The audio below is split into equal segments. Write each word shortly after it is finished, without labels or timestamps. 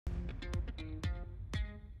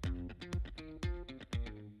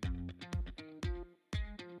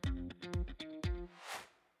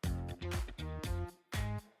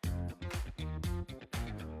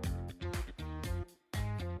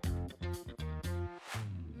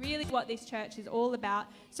really what this church is all about.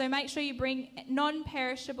 So make sure you bring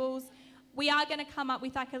non-perishables. We are going to come up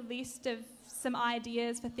with like a list of some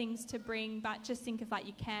ideas for things to bring, but just think of like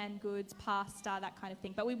your canned goods, pasta, that kind of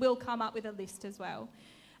thing. But we will come up with a list as well.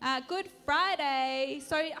 Good Friday.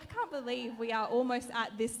 So I can't believe we are almost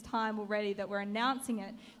at this time already that we're announcing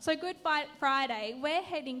it. So Good Friday, we're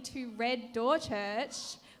heading to Red Door Church,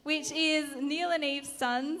 which is Neil and Eve's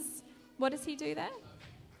son's, what does he do there?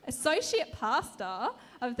 Associate pastor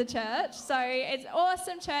of the church. So it's an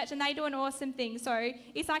awesome church and they do an awesome thing. So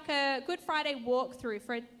it's like a Good Friday walkthrough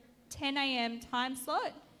for a 10 a.m. time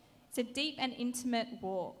slot. It's a deep and intimate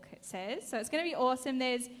walk, it says. So it's going to be awesome.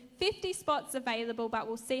 There's 50 spots available, but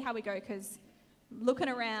we'll see how we go because looking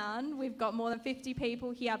around, we've got more than 50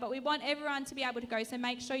 people here, but we want everyone to be able to go. So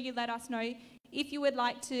make sure you let us know if you would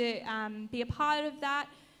like to be a part of that,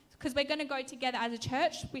 because we're going to go together as a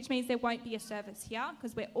church, which means there won't be a service here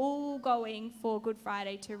because we're all going for Good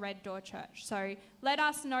Friday to Red Door Church. So let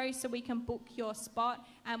us know so we can book your spot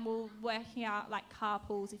and we'll work out like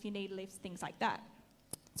carpools if you need lifts, things like that.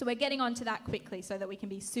 So we're getting onto that quickly so that we can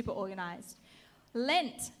be super organised.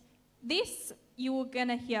 Lent. This you're going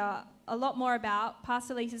to hear a lot more about.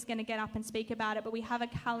 Pastor Lisa's going to get up and speak about it, but we have a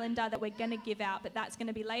calendar that we're going to give out, but that's going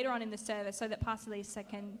to be later on in the service so that Pastor Lisa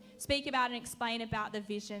can speak about and explain about the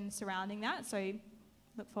vision surrounding that. So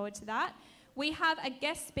look forward to that. We have a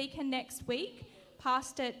guest speaker next week,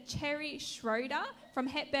 Pastor Cherry Schroeder from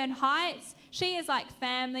Hepburn Heights. She is like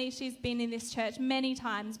family. She's been in this church many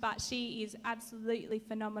times, but she is absolutely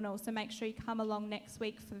phenomenal. So make sure you come along next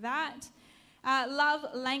week for that. Love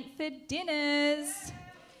Langford dinners.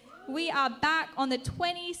 We are back on the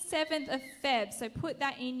 27th of Feb, so put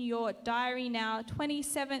that in your diary now.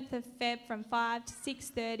 27th of Feb from 5 to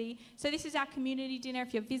 6:30. So this is our community dinner.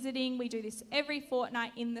 If you're visiting, we do this every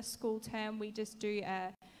fortnight in the school term. We just do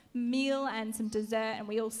a meal and some dessert, and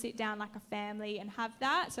we all sit down like a family and have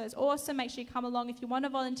that. So it's awesome. Make sure you come along if you want to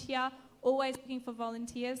volunteer. Always looking for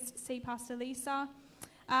volunteers. See Pastor Lisa.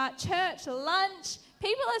 Church lunch.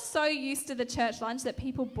 People are so used to the church lunch that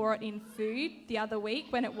people brought in food the other week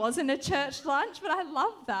when it wasn't a church lunch, but I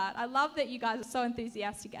love that. I love that you guys are so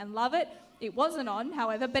enthusiastic and love it. It wasn't on,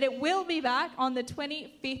 however, but it will be back on the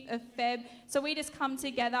 25th of Feb. So we just come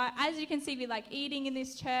together. As you can see, we like eating in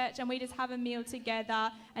this church and we just have a meal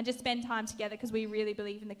together and just spend time together because we really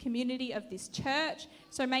believe in the community of this church.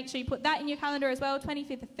 So make sure you put that in your calendar as well,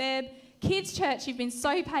 25th of Feb. Kids Church, you've been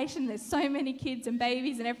so patient. There's so many kids and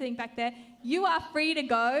babies and everything back there. You are free to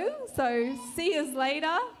go, so see us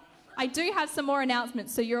later. I do have some more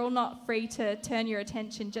announcements, so you're all not free to turn your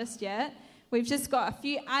attention just yet. We've just got a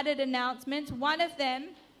few added announcements. One of them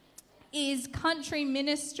is country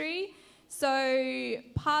ministry. So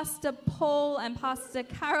Pastor Paul and Pastor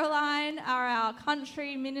Caroline are our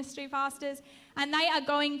country ministry pastors, and they are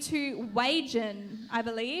going to Wagen, I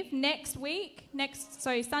believe, next week,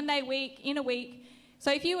 Sunday week, in a week.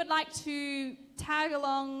 So if you would like to tag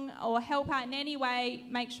along or help out in any way,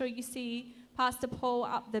 make sure you see Pastor Paul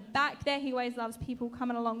up the back there. He always loves people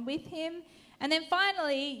coming along with him. And then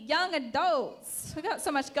finally, young adults. We've got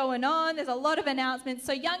so much going on. There's a lot of announcements.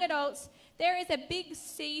 So young adults, there is a big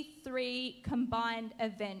C3 combined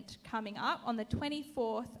event coming up on the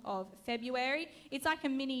 24th of February. It's like a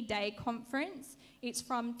mini day conference. It's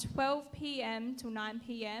from 12 p.m. till 9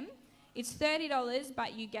 p.m. It's $30,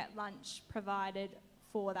 but you get lunch provided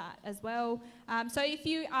for that as well. So if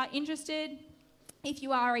you are interested, if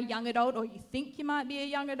you are a young adult or you think you might be a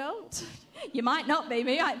young adult, you might not be,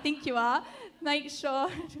 me, I think you are, make sure,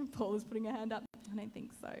 Paul's putting her hand up, I don't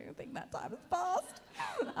think so, I think that time has passed.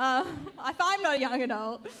 If I'm not a young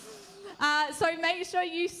adult. So make sure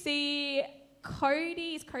you see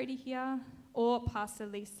Cody, is Cody here? Or Pastor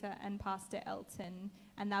Lisa and Pastor Elton,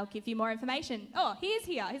 and they'll give you more information. Oh, he is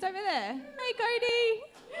here. He's over there. Hey, Cody.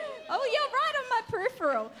 Oh, you're right on my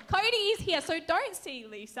peripheral. Cody is here, so don't see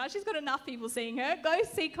Lisa. She's got enough people seeing her. Go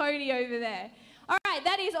see Cody over there. All right,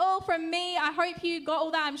 that is all from me. I hope you got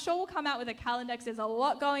all that. I'm sure we'll come out with a calendar because there's a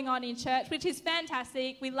lot going on in church, which is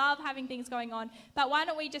fantastic. We love having things going on. But why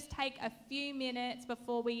don't we just take a few minutes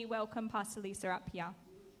before we welcome Pastor Lisa up here.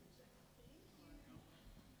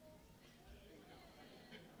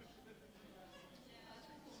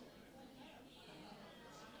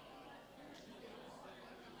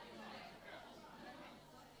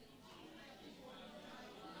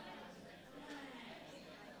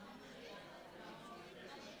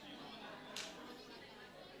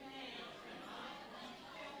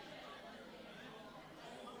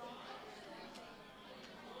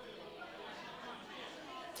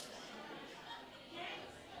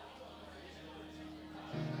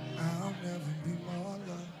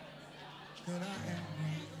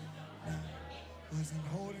 isn't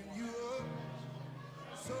holding you up,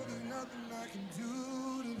 so there's nothing I can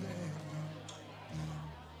do to let you down.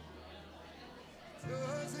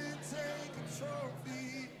 Does it take a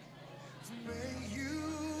trophy to make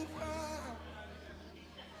you proud?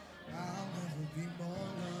 I'll never be more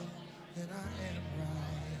loved than I am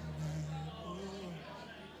right now. Ooh.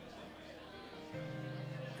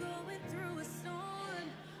 Going through a storm,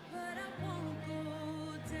 but I won't go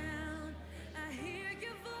down. I hear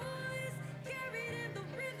your voice carried in the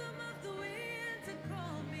rhythm of the wind to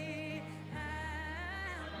call me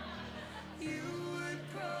out. You would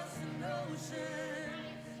cross an ocean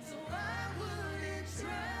so I wouldn't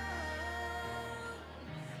drown.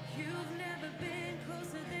 You've never been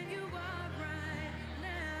closer than you are right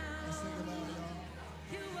now. Let's sing it loud, y'all.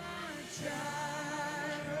 You are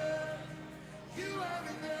Jireh, you are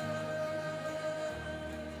enough.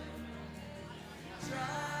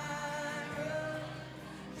 Jireh,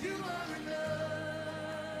 you are enough.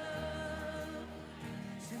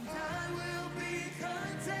 And I will be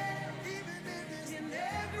content even in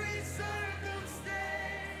every circumstance.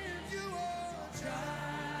 You are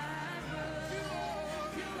Jireh, you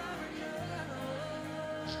are enough.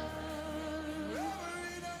 Forever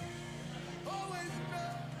enough, always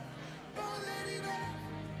enough, more than enough.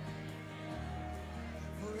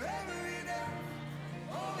 Forever enough,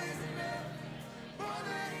 always enough, more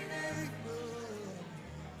than enough.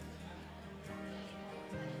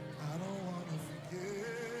 I don't wanna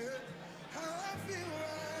forget how I feel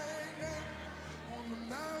right now on the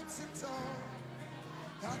mountaintop.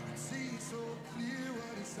 I can see so clear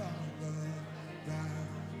what it's all about.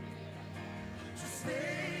 So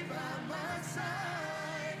stay by my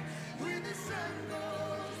side when the sun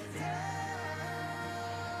goes down.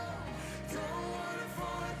 Don't wanna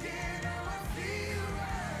forget how I feel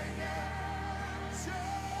right now.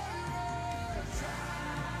 Jireh,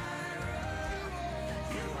 Jireh,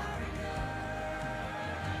 you are enough.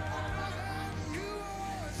 You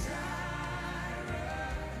are Jireh,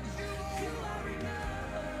 you are enough.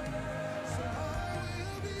 So I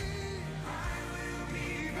will be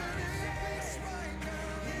even if it's right now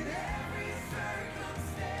in every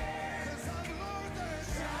circumstance. 'Cause I'm Lord that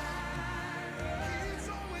Jireh, He's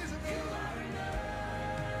always enough. You are enough.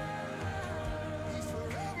 He's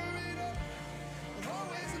forever enough,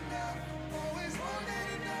 always enough, always more than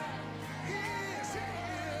enough. He is,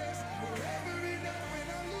 forever enough. When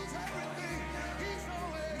I lose everything, He's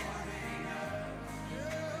always more than enough.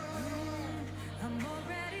 Yeah. I'm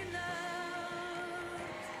already loved.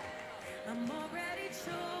 I'm already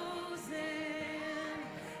chosen.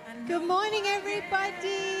 I know Good morning,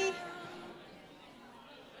 everybody.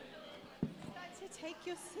 Start to take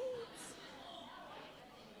your seats.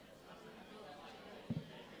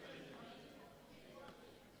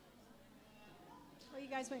 Oh, you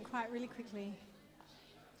guys went quiet really quickly.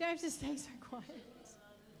 You don't have to stay so quiet.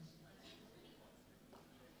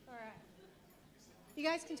 All right. You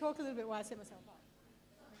guys can talk a little bit while I set myself up.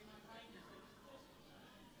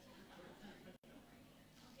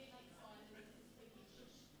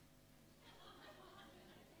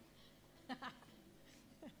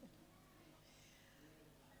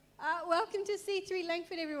 Welcome to C3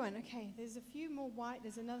 Langford, everyone. Okay, there's a few more white.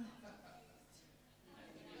 There's another.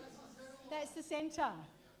 That's the center.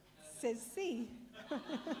 Says C.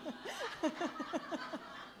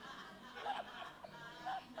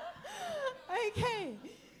 Okay.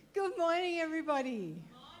 Good morning, everybody.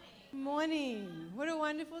 Morning. What a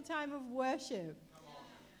wonderful time of worship.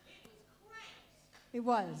 It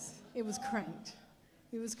was. It was cranked.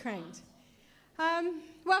 It was cranked.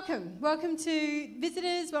 Welcome. Welcome to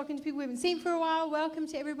visitors. Welcome to people we haven't seen for a while. Welcome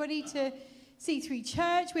to everybody to C3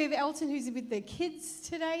 Church. We have Elton who's with the kids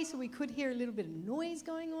today, so we could hear a little bit of noise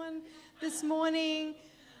going on this morning.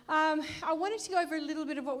 I wanted to go over a little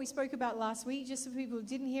bit of what we spoke about last week, just so people who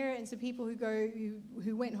didn't hear it and so people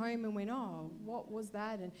who went home and went, oh, what was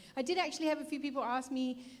that? And I did actually have a few people ask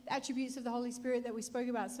me the attributes of the Holy Spirit that we spoke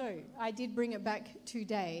about, so I did bring it back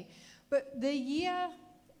today. But the year,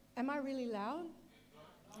 am I really loud?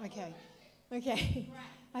 Okay.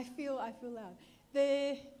 I feel loud.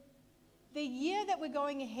 The year that we're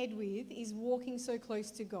going ahead with is walking so close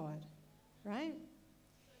to God, right?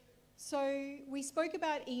 So we spoke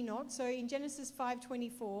about Enoch. So in Genesis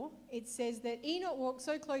 5:24, it says that Enoch walked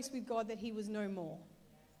so close with God that he was no more,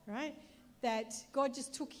 right? That God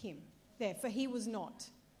just took him there, for he was not.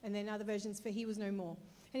 And then other versions, for he was no more.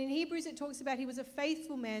 And in Hebrews, it talks about he was a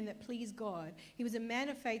faithful man that pleased God. He was a man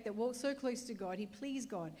of faith that walked so close to God, he pleased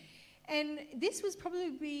God. And this was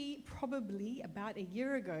probably about a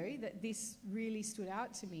year ago that this really stood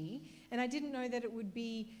out to me. And I didn't know that it would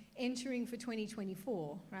be entering for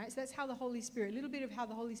 2024, right? So that's how the Holy Spirit, a little bit of how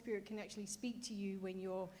the Holy Spirit can actually speak to you when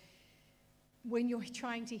you're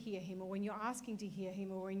trying to hear him, or when you're asking to hear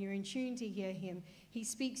him, or when you're in tune to hear him. He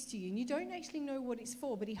speaks to you, and you don't actually know what it's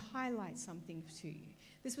for, but he highlights something to you.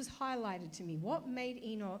 This was highlighted to me. What made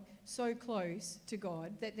Enoch so close to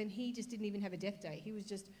God that then he just didn't even have a death date? He was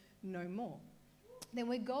just no more. Then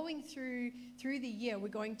we're going through the year, we're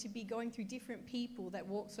going to be going through different people that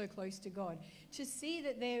walk so close to God, to see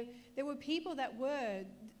that there were people that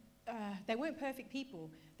they weren't perfect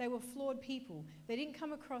people. They were flawed people. They didn't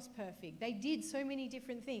come across perfect. They did so many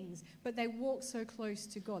different things, but they walked so close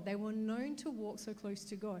to God. They were known to walk so close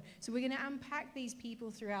to God. So we're going to unpack these people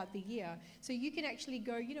throughout the year, so you can actually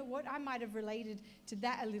go, you know what, I might have related to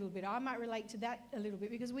that a little bit. I might relate to that a little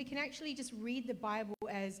bit, because we can actually just read the Bible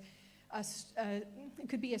as it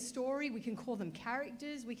could be a story. We can call them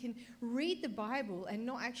characters. We can read the Bible and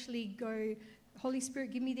not actually go, Holy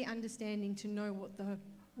Spirit, give me the understanding to know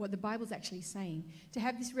what the Bible's actually saying, to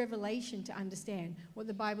have this revelation to understand what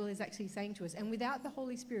the Bible is actually saying to us. And without the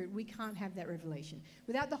Holy Spirit, we can't have that revelation.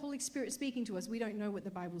 Without the Holy Spirit speaking to us, we don't know what the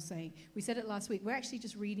Bible's saying. We said it last week. We're actually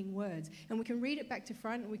just reading words, and we can read it back to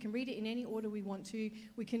front, and we can read it in any order we want to.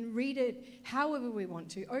 We can read it however we want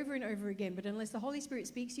to, over and over again. But unless the Holy Spirit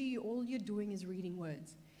speaks to you, all you're doing is reading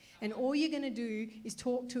words. And all you're going to do is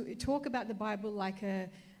talk about the Bible like a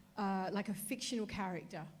fictional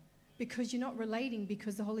character, because you're not relating,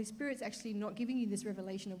 because the Holy Spirit's actually not giving you this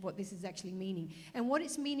revelation of what this is actually meaning and what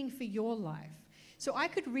it's meaning for your life. So I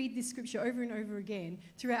could read this scripture over and over again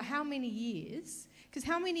throughout how many years? Because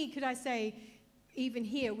how many could I say, even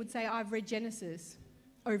here, would say, I've read Genesis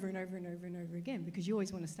over and over and over and over again? Because you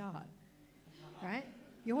always want to start, right?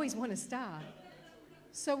 You always want to start.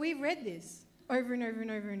 So we've read this over and over and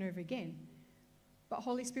over and over again. But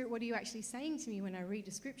Holy Spirit, what are you actually saying to me when I read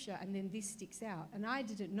a scripture and then this sticks out? And I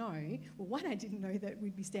didn't know, well, one, I didn't know that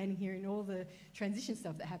we'd be standing here in all the transition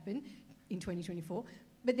stuff that happened in 2024.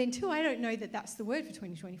 But then two, I don't know that that's the word for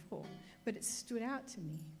 2024. But it stood out to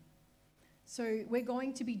me. So we're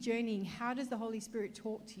going to be journeying. How does the Holy Spirit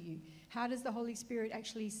talk to you? How does the Holy Spirit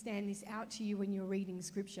actually stand this out to you when you're reading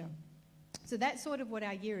scripture? So that's sort of what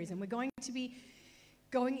our year is. And we're going to be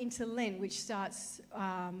going into Lent, which starts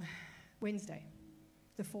Wednesday,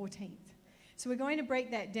 the 14th. So we're going to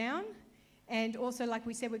break that down. And also, like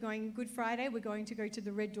we said, we're going Good Friday. We're going to go to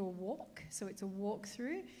the Red Door Walk. So it's a walk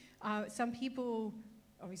through. Some people,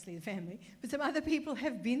 obviously the family, but some other people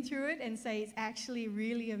have been through it and say it's actually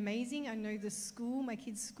really amazing. I know the school, my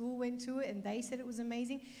kids' school went to it and they said it was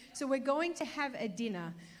amazing. So we're going to have a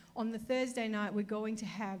dinner. On the Thursday night, we're going to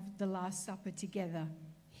have the Last Supper together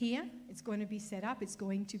here. It's going to be set up. It's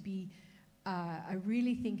going to be, I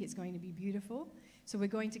really think it's going to be beautiful. So we're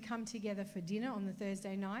going to come together for dinner on the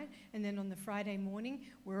Thursday night, and then on the Friday morning,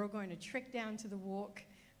 we're all going to trek down to the walk,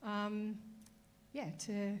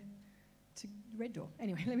 to Red Door.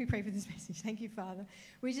 Anyway, let me pray for this message. Thank you, Father.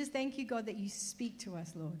 We just thank you, God, that you speak to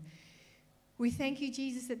us, Lord. We thank you,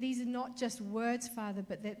 Jesus, that these are not just words, Father,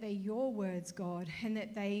 but that they're your words, God, and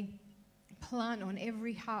that they plant on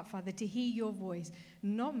every heart, Father, to hear your voice,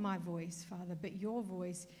 not my voice, Father, but your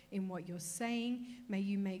voice in what you're saying. May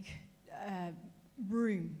you make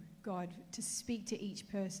room, God, to speak to each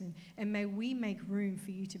person, and may we make room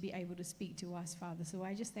for you to be able to speak to us, Father. So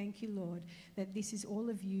I just thank you, Lord, that this is all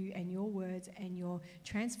of you and your words and your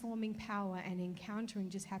transforming power and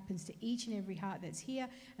encountering just happens to each and every heart that's here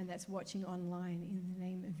and that's watching online, in the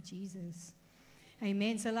name of Jesus.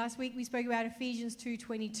 Amen. So last week we spoke about Ephesians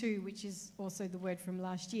 2:22, which is also the word from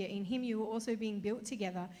last year. In him you were also being built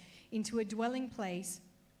together into a dwelling place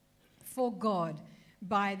for God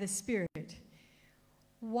by the Spirit.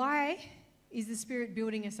 Why is the Spirit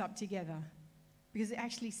building us up together? Because it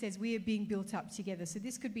actually says we are being built up together. So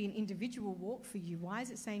this could be an individual walk for you. Why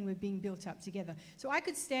is it saying we're being built up together? So I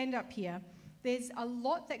could stand up here. There's a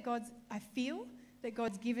lot that I feel that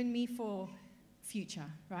God's given me for future,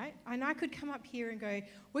 right? And I could come up here and go,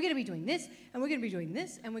 we're going to be doing this, and we're going to be doing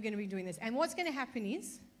this, and we're going to be doing this. And what's going to happen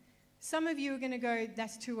is, some of you are going to go,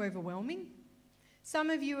 that's too overwhelming.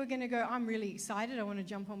 Some of you are going to go, I'm really excited, I want to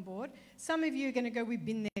jump on board. Some of you are going to go, we've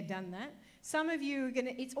been there, done that. Some of you are going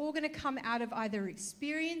to, it's all going to come out of either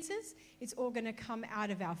experiences, it's all going to come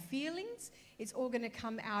out of our feelings, it's all going to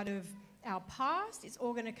come out of our past, it's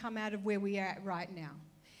all going to come out of where we are at right now.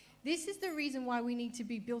 This is the reason why we need to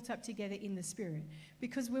be built up together in the Spirit.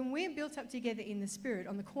 Because when we're built up together in the Spirit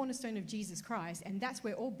on the cornerstone of Jesus Christ, and that's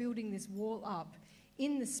where we're all building this wall up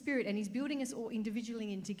in the Spirit, and he's building us all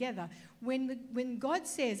individually and together. When God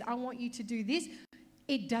says, I want you to do this,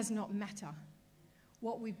 it does not matter.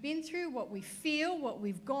 What we've been through, what we feel, what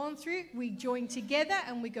we've gone through, we join together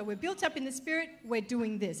and we go, we're built up in the Spirit, we're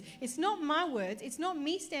doing this. It's not my words. It's not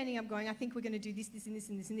me standing up going, I think we're going to do this, this, and this,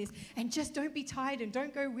 and this, and this. And just don't be tired and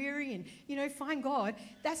don't go weary and, find God.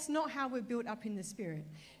 That's not how we're built up in the Spirit.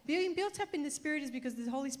 Being built up in the Spirit is because the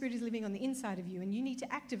Holy Spirit is living on the inside of you, and you need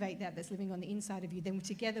to activate that's living on the inside of you. Then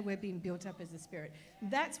together we're being built up as the Spirit.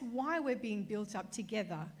 That's why we're being built up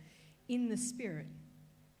together in the Spirit.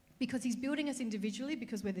 Because he's building us individually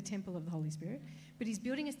because we're the temple of the Holy Spirit, but he's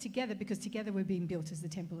building us together because together we're being built as the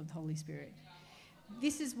temple of the Holy Spirit.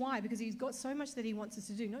 This is why, because he's got so much that he wants us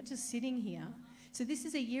to do, not just sitting here. So this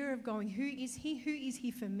is a year of going, who is he? Who is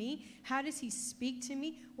he for me? How does he speak to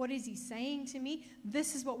me? What is he saying to me?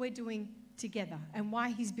 This is what we're doing together and why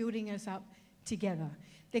he's building us up together.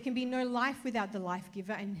 There can be no life without the life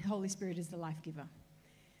giver, and the Holy Spirit is the life giver.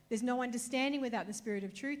 There's no understanding without the Spirit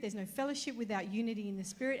of truth. There's no fellowship without unity in the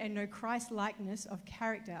Spirit, and no Christ-likeness of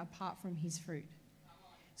character apart from his fruit.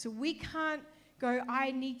 So we can't go,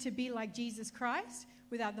 I need to be like Jesus Christ,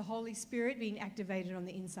 without the Holy Spirit being activated on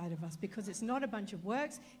the inside of us, because it's not a bunch of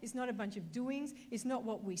works, it's not a bunch of doings, it's not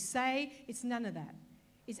what we say, it's none of that.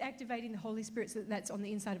 It's activating the Holy Spirit that's on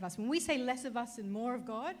the inside of us. When we say less of us and more of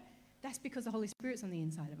God, that's because the Holy Spirit's on the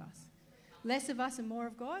inside of us. Less of us and more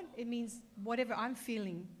of God, it means whatever I'm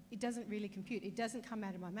feeling, it doesn't really compute. It doesn't come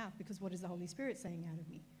out of my mouth, because what is the Holy Spirit saying out of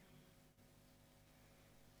me?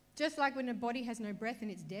 Just like when a body has no breath and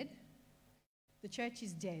it's dead, the church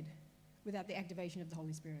is dead without the activation of the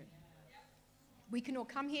Holy Spirit. We can all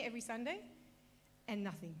come here every Sunday and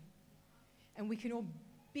nothing. And we can all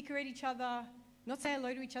bicker at each other, not say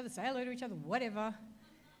hello to each other, say hello to each other, whatever.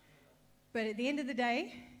 But at the end of the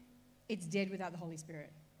day, it's dead without the Holy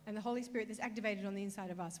Spirit. And the Holy Spirit that's activated on the inside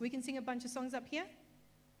of us. We can sing a bunch of songs up here,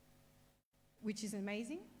 which is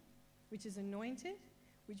amazing, which is anointed,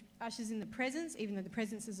 which ushers in the presence, even though the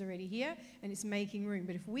presence is already here, and it's making room.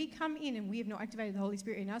 But if we come in and we have not activated the Holy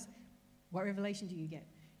Spirit in us, what revelation do you get?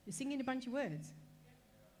 You're singing a bunch of words.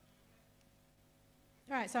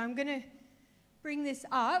 All right, so I'm going to bring this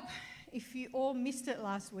up. If you all missed it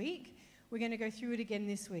last week, we're going to go through it again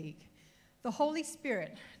this week. The Holy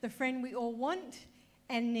Spirit, the friend we all want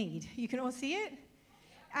and need. You can all see it?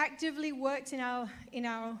 Actively works in our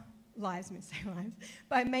lives,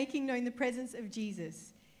 by making known the presence of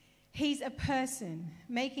Jesus. He's a person,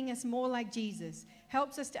 making us more like Jesus,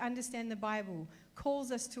 helps us to understand the Bible,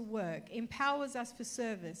 calls us to work, empowers us for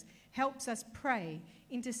service, helps us pray,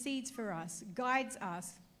 intercedes for us, guides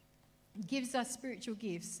us, gives us spiritual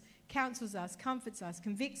gifts, counsels us, comforts us,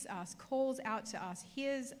 convicts us, calls out to us,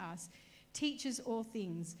 hears us, teaches all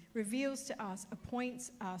things, reveals to us,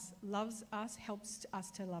 appoints us, loves us, helps us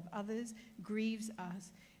to love others, grieves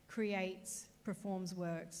us, creates, performs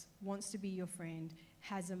works, wants to be your friend,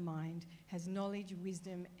 has a mind, has knowledge,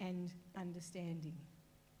 wisdom, and understanding.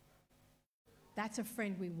 That's a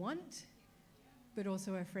friend we want, but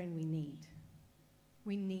also a friend we need.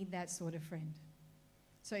 We need that sort of friend.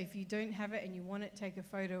 So if you don't have it and you want it, take a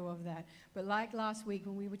photo of that. But like last week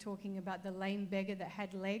when we were talking about the lame beggar that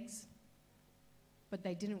had legs, but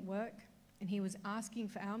they didn't work, and he was asking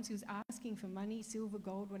for alms, he was asking for money, silver,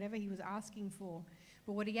 gold, whatever he was asking for.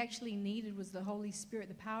 But what he actually needed was the Holy Spirit,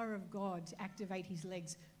 the power of God to activate his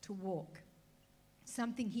legs to walk.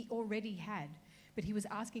 Something he already had, but he was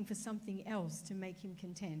asking for something else to make him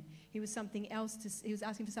content. He was asking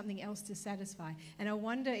for something else to satisfy. And I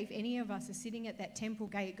wonder if any of us are sitting at that temple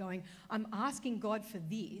gate going, I'm asking God for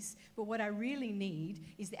this, but what I really need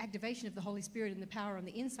is the activation of the Holy Spirit and the power on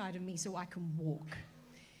the inside of me so I can walk.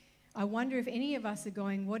 I wonder if any of us are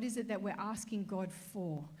going, what is it that we're asking God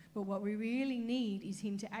for? But what we really need is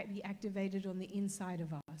him to be activated on the inside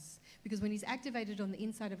of us. Because when he's activated on the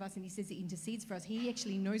inside of us and he says he intercedes for us, he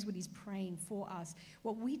actually knows what he's praying for us.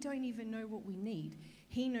 What we don't even know what we need.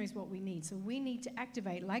 He knows what we need. So we need to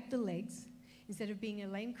activate, like the legs, instead of being a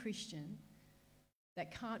lame Christian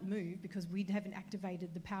that can't move because we haven't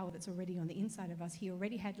activated the power that's already on the inside of us. He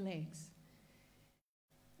already had legs.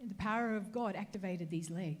 And the power of God activated these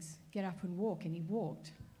legs. Get up and walk, and he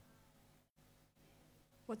walked.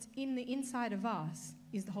 What's in the inside of us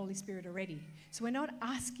is the Holy Spirit already. So we're not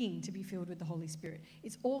asking to be filled with the Holy Spirit.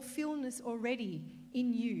 It's all fullness already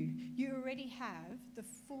in you. You already have the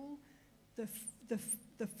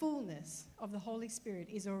fullness of the Holy Spirit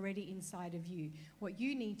is already inside of you. What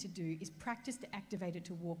you need to do is practice to activate it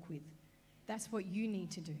to walk with. That's what you need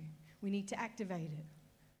to do. We need to activate it.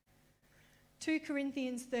 2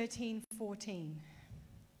 Corinthians 13:14.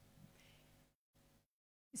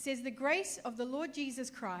 It says, the grace of the Lord Jesus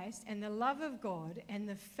Christ and the love of God and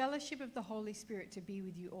the fellowship of the Holy Spirit to be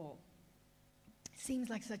with you all. Seems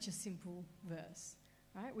like such a simple verse.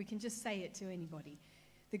 right? We can just say it to anybody.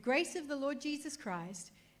 The grace of the Lord Jesus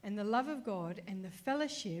Christ and the love of God and the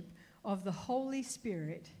fellowship of the Holy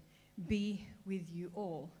Spirit be with you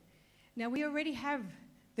all. Now, we already have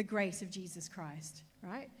the grace of Jesus Christ,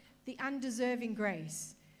 right? The undeserving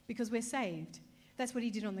grace, because we're saved. That's what he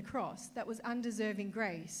did on the cross. That was undeserving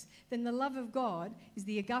grace. Then the love of God is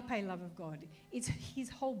the agape love of God. It's his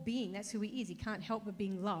whole being. That's who he is. He can't help but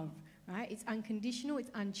being love, right? It's unconditional.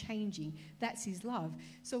 It's unchanging. That's his love.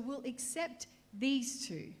 So we'll accept these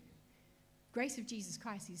two. Grace of Jesus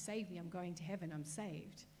Christ, he saved me. I'm going to heaven. I'm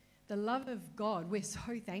saved. The love of God, we're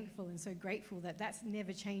so thankful and so grateful that that's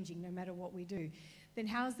never changing no matter what we do. Then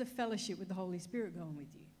how's the fellowship with the Holy Spirit going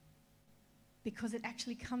with you? Because it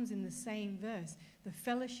actually comes in the same verse, the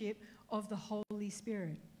fellowship of the Holy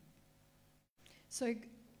Spirit. So,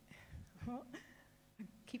 well, I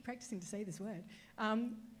keep practicing to say this word.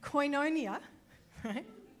 Koinonia, right?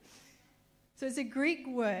 So it's a Greek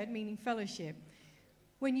word meaning fellowship.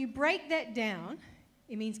 When you break that down,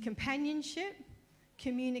 it means companionship,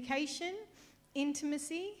 communication,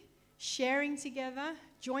 intimacy, sharing together,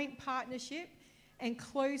 joint partnership, and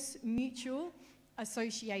close mutual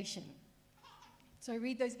association. So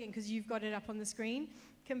read those again because you've got it up on the screen.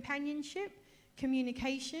 Companionship,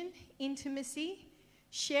 communication, intimacy,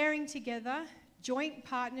 sharing together, joint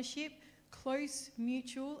partnership, close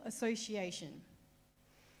mutual association.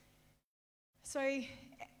 So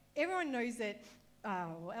everyone knows that,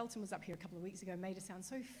 well, Elton was up here a couple of weeks ago, made us sound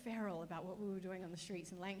so feral about what we were doing on the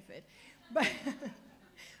streets in Langford.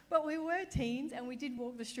 But we were teens and we did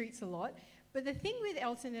walk the streets a lot. But the thing with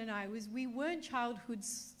Elton and I was we weren't childhood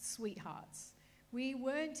sweethearts. We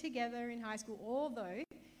weren't together in high school, although,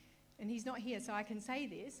 and he's not here so I can say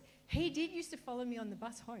this, he did used to follow me on the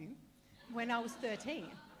bus home when I was 13,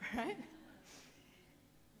 right?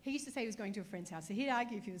 He used to say he was going to a friend's house, so he'd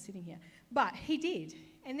argue if he was sitting here. But he did.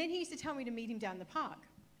 And then he used to tell me to meet him down the park.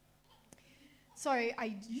 So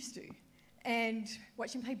I used to. And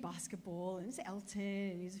watch him play basketball, and it's Elton,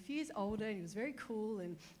 and he was a few years older, and he was very cool,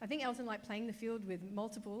 and I think Elton liked playing the field with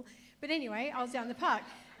multiple. But anyway, I was down the park.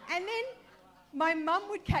 And then my mum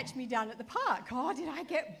would catch me down at the park. Oh, did I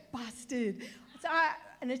get busted? So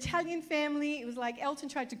an Italian family, it was like Elton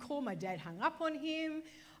tried to call, my dad hung up on him.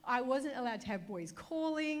 I wasn't allowed to have boys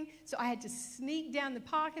calling, so I had to sneak down the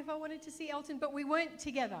park if I wanted to see Elton, but we weren't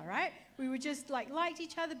together, right? We were just liked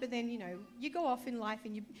each other, but then, you know, you go off in life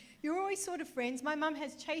and you're always sort of friends. My mum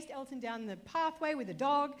has chased Elton down the pathway with a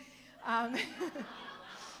dog. I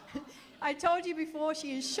told you before,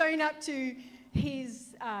 she has shown up to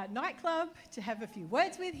his nightclub to have a few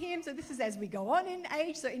words with him, so this is as we go on in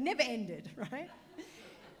age, so it never ended, right?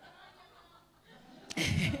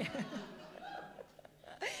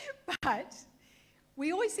 But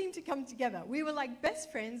we always seemed to come together. We were like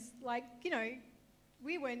best friends, like, you know,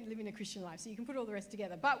 we weren't living a Christian life, so you can put all the rest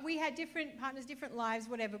together. But we had different partners, different lives,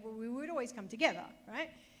 whatever, but we would always come together, right?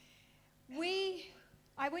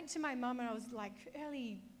 I went to my mum and I was like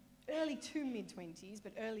early to mid-20s,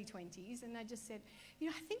 but early 20s, and I just said, you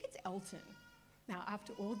know, I think it's Elton. Now,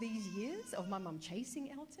 after all these years of my mum chasing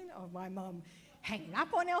Elton, of my mum hanging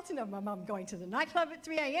up on Elton, of my mum going to the nightclub at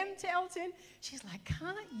 3 a.m. to Elton, she's like,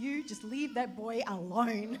 can't you just leave that boy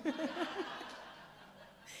alone? And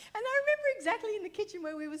I remember exactly in the kitchen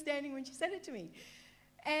where we were standing when she said it to me.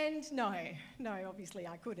 And no, obviously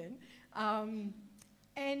I couldn't.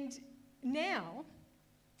 And now,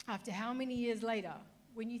 after how many years later,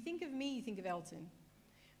 when you think of me, you think of Elton.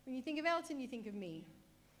 When you think of Elton, you think of me.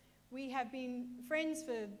 We have been friends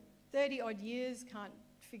for 30-odd years, can't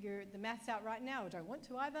figure the maths out right now, or don't want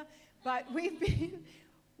to either, but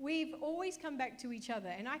we've always come back to each other.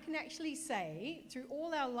 And I can actually say, through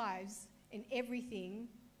all our lives and everything,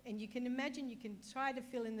 and you can imagine, you can try to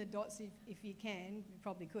fill in the dots if you can, you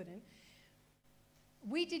probably couldn't,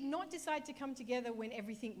 we did not decide to come together when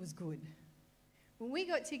everything was good. When we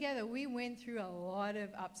got together, we went through a lot of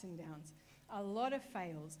ups and downs, a lot of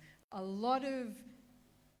fails, a lot of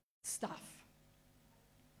stuff.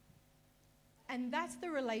 And that's the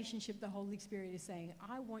relationship the Holy Spirit is saying,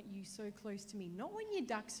 I want you so close to me. Not when your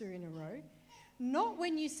ducks are in a row, not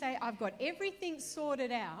when you say, I've got everything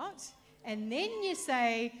sorted out, and then you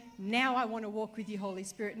say, now I want to walk with you, Holy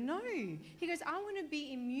Spirit. No. He goes, I want to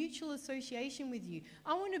be in mutual association with you.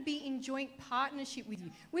 I want to be in joint partnership with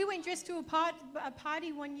you. We went dressed to a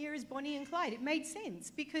party one year as Bonnie and Clyde. It made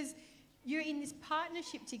sense because you're in this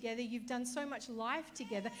partnership together. You've done so much life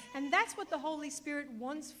together. And that's what the Holy Spirit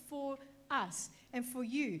wants for us. and for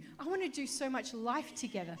you. I want to do so much life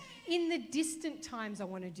together. In the distant times, I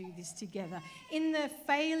want to do this together. In the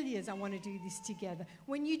failures, I want to do this together.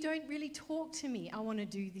 When you don't really talk to me, I want to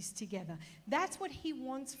do this together. That's what he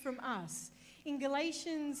wants from us. In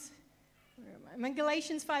Galatians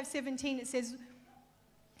 5:17, it says,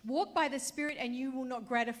 walk by the Spirit and you will not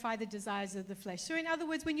gratify the desires of the flesh. So in other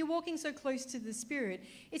words, when you're walking so close to the Spirit,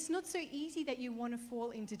 it's not so easy that you want to fall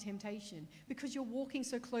into temptation because you're walking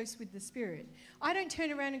so close with the Spirit. I don't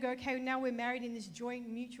turn around and go, okay, now we're married in this joint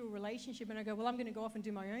mutual relationship, and I go, well, I'm going to go off and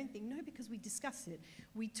do my own thing. No, because we discuss it.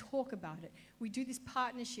 We talk about it. We do this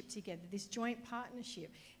partnership together, this joint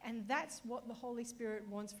partnership. And that's what the Holy Spirit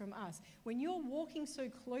wants from us. When you're walking so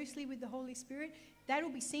closely with the Holy Spirit, that'll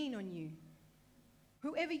be seen on you.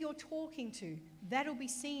 Whoever you're talking to, that'll be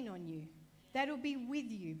seen on you. That'll be with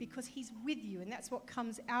you because he's with you, and that's what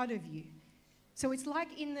comes out of you. So it's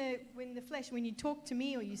like in the flesh, when you talk to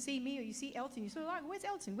me or you see Elton, you're sort of like, where's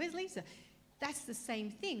Elton? Where's Lisa? That's the same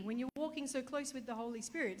thing. When you're walking so close with the Holy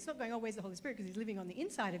Spirit, it's not going, oh, where's the Holy Spirit? Because he's living on the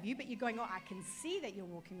inside of you, but you're going, oh, I can see that you're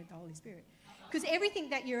walking with the Holy Spirit. Because everything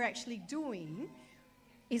that you're actually doing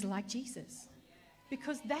is like Jesus.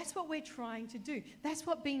 Because that's what we're trying to do. That's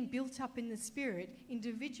what being built up in the Spirit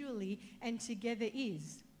individually and together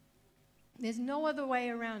is. There's no other way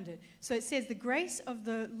around it. So it says, the grace of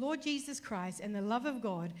the Lord Jesus Christ and the love of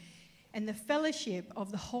God and the fellowship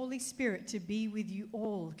of the Holy Spirit to be with you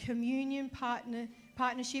all. Communion,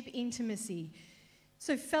 partnership, intimacy.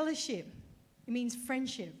 So fellowship, it means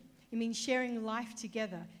friendship. It means sharing life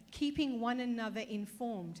together, keeping one another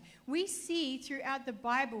informed. We see throughout the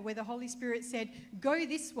Bible where the Holy Spirit said, go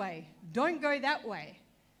this way, don't go that way.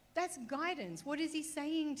 That's guidance. What is he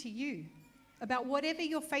saying to you about whatever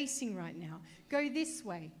you're facing right now? Go this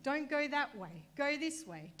way, don't go that way. Go this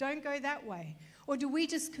way, don't go that way. Or do we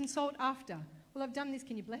just consult after? Well, I've done this,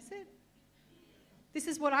 can you bless it? This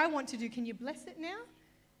is what I want to do, can you bless it now?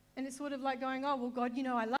 And it's sort of like going, oh, well, God, you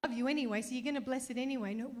know, I love you anyway, so you're going to bless it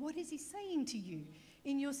anyway. No, what is he saying to you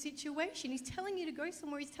in your situation? He's telling you to go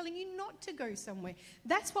somewhere. He's telling you not to go somewhere.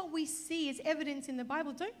 That's what we see as evidence in the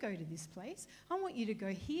Bible. Don't go to this place. I want you to go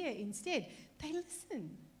here instead. They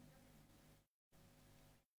listen.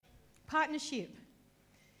 Partnership.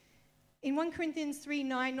 In 1 Corinthians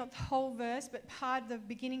 3:9, not the whole verse, but the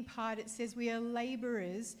beginning part, it says we are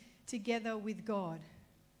laborers together with God.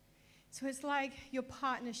 So it's like your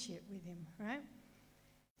partnership with him, right?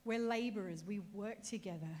 We're laborers. We work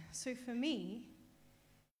together. So for me,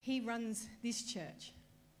 he runs this church.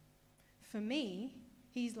 For me,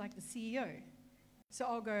 he's like the CEO. So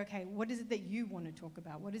I'll go, okay, what is it that you want to talk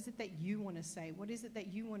about? What is it that you want to say? What is it that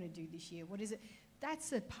you want to do this year? What is it?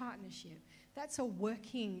 That's a partnership. That's a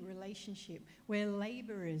working relationship. We're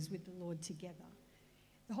laborers with the Lord together.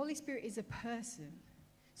 The Holy Spirit is a person.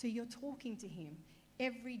 So you're talking to him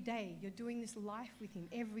every day. You're doing this life with him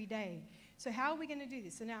every day. So how are we going to do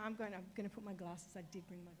this? So now I'm going to put my glasses. I did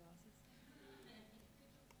bring my glasses.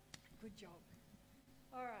 Good job.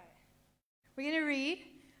 All right. We're going to read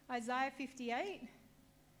Isaiah 58,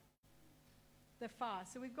 the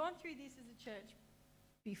fast. So we've gone through this as a church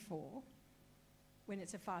before when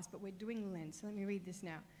it's a fast, but we're doing Lent. So let me read this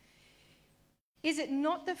now. Is it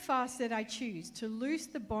not the fast that I choose, to loose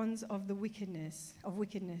the bonds of the wickedness,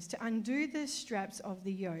 to undo the straps of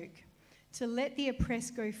the yoke, to let the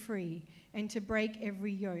oppressed go free, and to break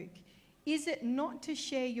every yoke? Is it not to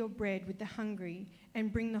share your bread with the hungry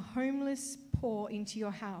and bring the homeless poor into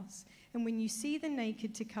your house? And when you see the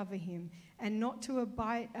naked, to cover him, and not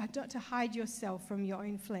to hide yourself from your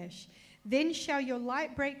own flesh? Then shall your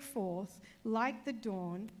light break forth like the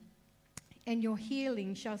dawn, and your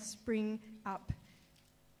healing shall spring up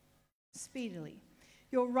speedily.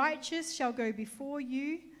 Your righteous shall go before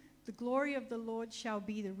you. The glory of the Lord shall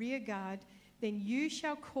be the rear guard. Then you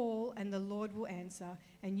shall call, and the Lord will answer.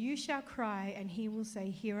 And you shall cry, and he will say,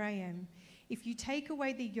 here I am. If you take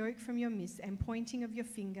away the yoke from your midst, and pointing of your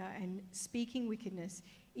finger, and speaking wickedness,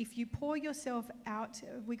 if you pour yourself out,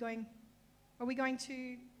 are we going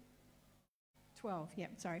to 12? Yeah,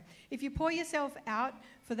 sorry. If you pour yourself out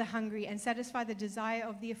for the hungry and satisfy the desire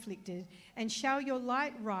of the afflicted, and shall your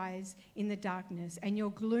light rise in the darkness, and your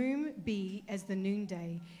gloom be as the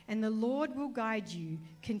noonday, and the Lord will guide you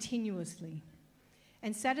continuously,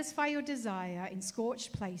 and satisfy your desire in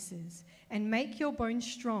scorched places, and make your bones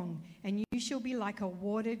strong, and you shall be like a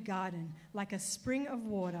watered garden, like a spring of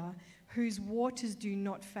water, whose waters do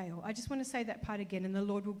not fail. I just want to say that part again. And the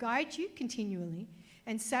Lord will guide you continually,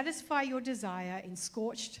 and satisfy your desire in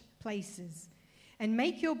scorched places, and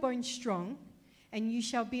make your bones strong, and you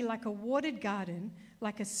shall be like a watered garden,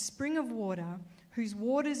 like a spring of water, whose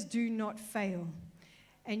waters do not fail.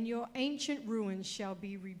 and your ancient ruins shall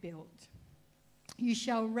be rebuilt. You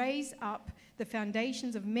shall raise up the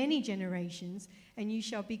foundations of many generations, and you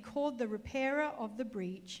shall be called the repairer of the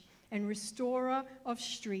breach and restorer of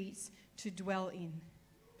streets to dwell in.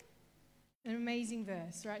 An amazing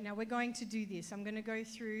verse. Right now we're going to do this. I'm going to go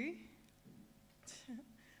through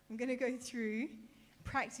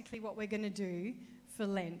practically what we're going to do for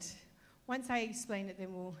Lent. Once I explain it,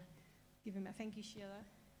 then we'll give him a thank you, Sheila.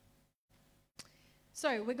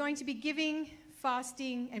 So we're going to be giving,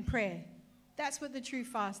 fasting, and prayer. That's what the true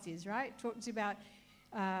fast is, right? Talks about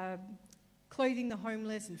clothing the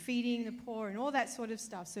homeless and feeding the poor and all that sort of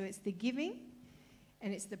stuff. So it's the giving,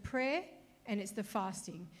 and it's the prayer, and it's the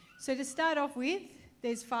fasting. So to start off with,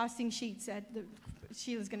 there's fasting sheets.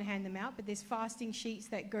 Sheila's going to hand them out, but there's fasting sheets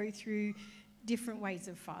that go through different ways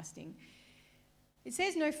of fasting. It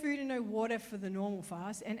says no food and no water for the normal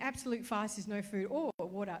fast, and absolute fast is no food or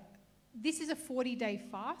water. This is a 40-day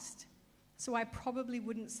fast, so I probably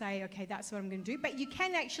wouldn't say, okay, that's what I'm going to do. But you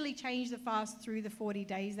can actually change the fast through the 40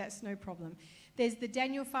 days. That's no problem. There's the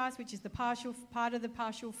Daniel fast, which is the partial part of the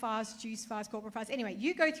partial fast, juice fast, corporate fast. Anyway,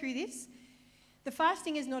 you go through this. The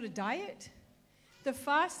fasting is not a diet.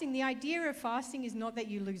 The idea of fasting is not that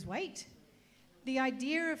you lose weight. The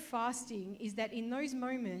idea of fasting is that in those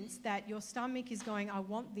moments that your stomach is going, I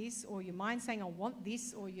want this, or your mind's saying, I want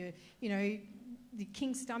this, or the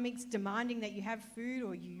king's stomach's demanding that you have food,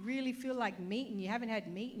 or you really feel like meat and you haven't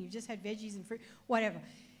had meat and you've just had veggies and fruit, whatever.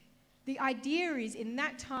 The idea is in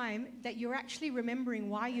that time that you're actually remembering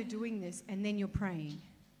why you're doing this, and then you're praying.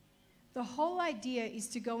 The whole idea is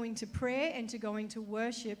to go into prayer and to go into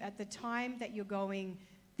worship at the time that you're going,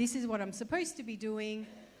 this is what I'm supposed to be doing,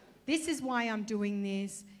 this is why I'm doing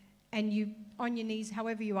this, and you on your knees,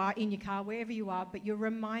 however you are, in your car, wherever you are, but you're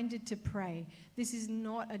reminded to pray. This is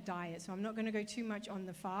not a diet, so I'm not going to go too much on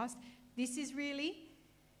the fast. This is really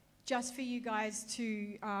just for you guys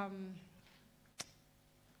to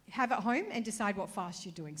have at home and decide what fast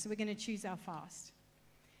you're doing. So we're going to choose our fast.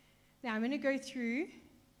 Now I'm going to go through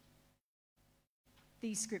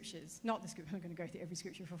these scriptures. Not the scripture, I'm going to go through every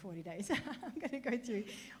scripture for 40 days. I'm going to go through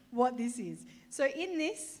what this is. So in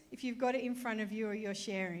this, if you've got it in front of you or you're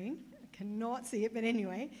sharing, I cannot see it, but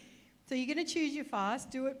anyway. So you're going to choose your fast,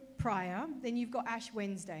 do it prior, then you've got Ash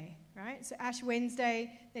Wednesday, right? So Ash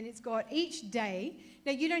Wednesday, then it's got each day.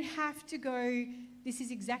 Now you don't have to go, this is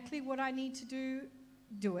exactly what I need to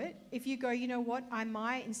do it. If you go, you know what, I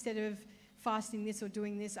might, instead of fasting this or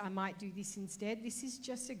doing this, I might do this instead. This is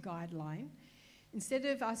just a guideline. Instead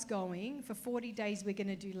of us going, for 40 days we're going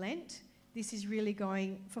to do Lent, this is really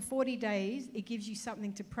going, for 40 days, it gives you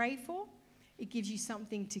something to pray for, it gives you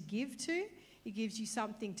something to give to, it gives you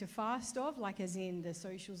something to fast of, like as in the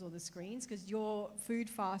socials or the screens, because your food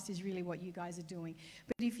fast is really what you guys are doing.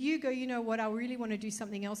 But if you go, you know what, I really want to do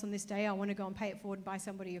something else on this day, I want to go and pay it forward and buy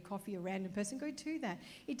somebody a coffee, a random person, go do that.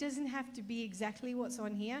 It doesn't have to be exactly what's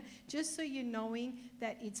on here, just so you're knowing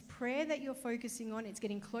that it's prayer that you're focusing on, it's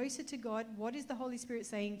getting closer to God. What is the Holy Spirit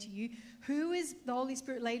saying to you? Who is the Holy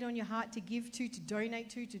Spirit laid on your heart to give to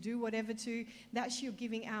donate to do whatever to? That's your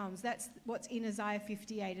giving alms. That's what's in Isaiah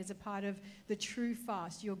 58 as a part of the true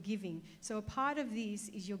fast, you're giving. So a part of this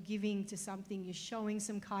is you're giving to something, you're showing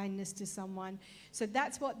some kindness to someone. So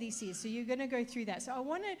that's what this is. So you're going to go through that. So I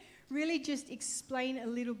want to really just explain a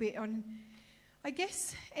little bit on, I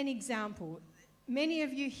guess, an example. Many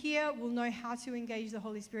of you here will know how to engage the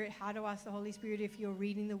Holy Spirit, how to ask the Holy Spirit if you're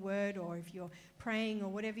reading the Word or if you're praying or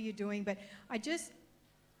whatever you're doing. But I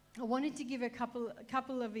wanted to give a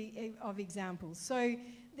couple of examples. So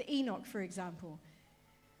the Enoch, for example.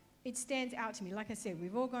 It stands out to me. Like I said,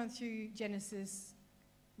 we've all gone through Genesis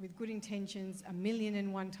with good intentions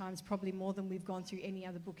 1,001 times, probably more than we've gone through any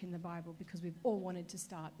other book in the Bible, because we've all wanted to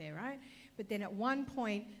start there, right? But then at one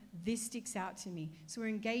point, this sticks out to me. So we're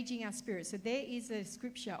engaging our spirit. So there is a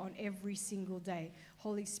scripture on every single day.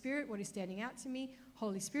 Holy Spirit, what is standing out to me?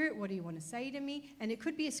 Holy Spirit, what do you want to say to me? And it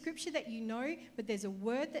could be a scripture that you know, but there's a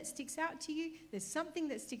word that sticks out to you. There's something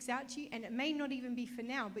that sticks out to you, and it may not even be for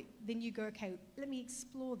now, but then you go, okay, let me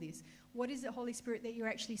explore this. What is it, Holy Spirit, that you're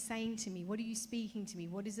actually saying to me? What are you speaking to me?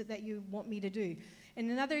 What is it that you want me to do? And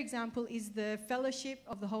another example is the fellowship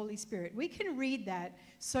of the Holy Spirit. We can read that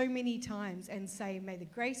so many times and say, may the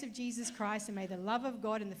grace of Jesus Christ and may the love of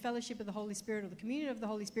God and the fellowship of the Holy Spirit or the communion of the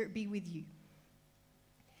Holy Spirit be with you.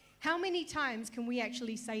 How many times can we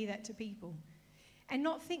actually say that to people and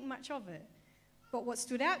not think much of it? But what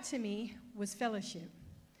stood out to me was fellowship.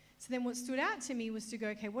 So then what stood out to me was to go,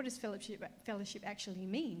 okay, what does fellowship actually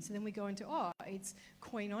mean? So then we go into, it's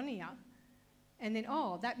koinonia. And then,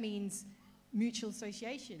 that means mutual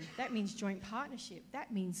association. That means joint partnership.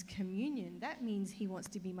 That means communion. That means he wants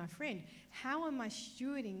to be my friend. How am I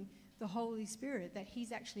stewarding the Holy Spirit, that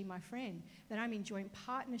he's actually my friend, that I'm in joint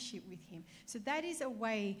partnership with him? So that is a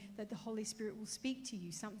way that the Holy Spirit will speak to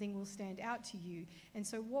you. Something will stand out to you. And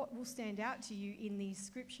so what will stand out to you in these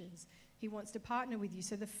scriptures? He wants to partner with you.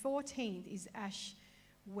 So the 14th is Ash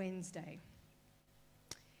Wednesday.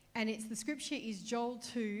 And the scripture is Joel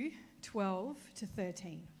 2:12 to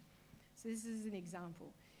 13. So this is an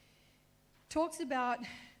example. Talks about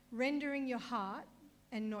rendering your heart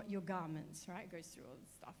and not your garments, right? It goes through all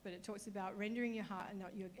this stuff, but it talks about rendering your heart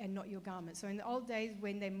and not your garments. So in the old days,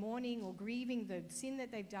 when they're mourning or grieving the sin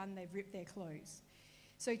that they've done, they've ripped their clothes.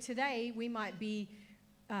 So today we might be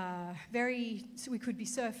we could be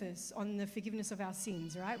surface on the forgiveness of our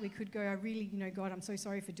sins, right? We could go, I really, God, I'm so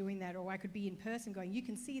sorry for doing that. Or I could be in person going, you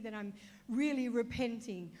can see that I'm really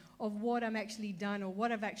repenting of what I'm actually done or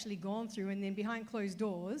what I've actually gone through. And then behind closed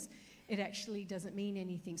doors, it actually doesn't mean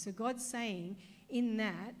anything. So God's saying in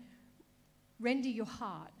that, render your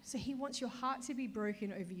heart. So he wants your heart to be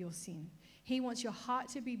broken over your sin. He wants your heart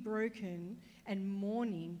to be broken and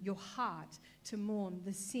mourning, your heart to mourn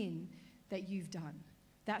the sin that you've done.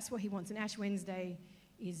 That's what he wants. And Ash Wednesday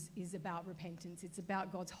is about repentance. It's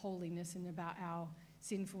about God's holiness and about our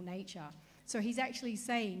sinful nature. So he's actually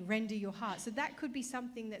saying, render your heart. So that could be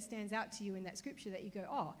something that stands out to you in that scripture that you go,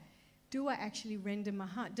 oh, do I actually render my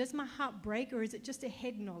heart? Does my heart break, or is it just a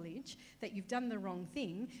head knowledge that you've done the wrong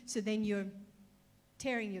thing? So then you're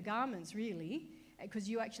tearing your garments, really, because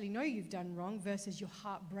you actually know you've done wrong, versus your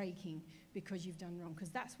heart breaking because you've done wrong. Because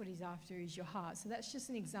that's what he's after, is your heart. So that's just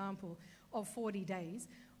an example of 40 days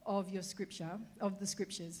of your scripture, of the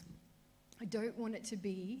scriptures. I don't want it to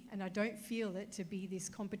be, and I don't feel it to be, this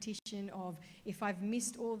competition of, if I've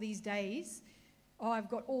missed all these days, oh, I've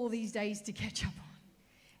got all these days to catch up on.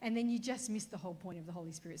 And then you just miss the whole point of the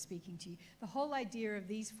Holy Spirit speaking to you. The whole idea of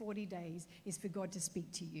these 40 days is for God to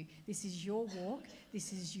speak to you. This is your walk.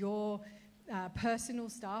 This is your personal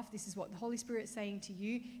stuff. This is what the Holy Spirit's saying to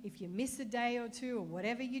you. If you miss a day or two or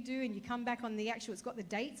whatever you do, and you come back on the actual, it's got the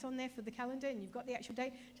dates on there for the calendar, and you've got the actual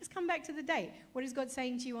date, just come back to the date. What is God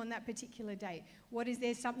saying to you on that particular date? What is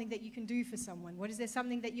there something that you can do for someone? What is there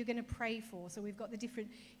something that you're going to pray for? So we've got the different,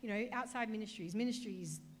 outside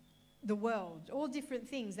ministries, the world, all different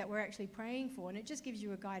things that we're actually praying for, and it just gives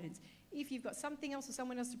you a guidance. If you've got something else or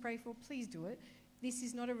someone else to pray for, please do it. This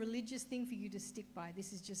is not a religious thing for you to stick by.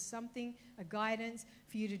 This is just something, a guidance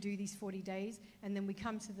for you to do these 40 days. And then we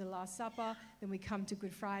come to the Last Supper, then we come to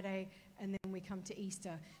Good Friday, and then we come to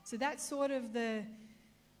Easter. So that's sort of the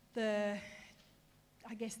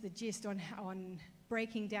gist on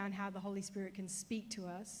breaking down how the Holy Spirit can speak to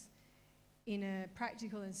us in a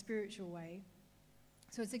practical and spiritual way.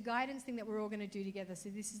 So it's a guidance thing that we're all going to do together. So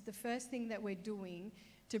this is the first thing that we're doing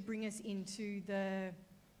to bring us into the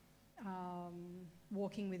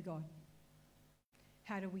walking with God.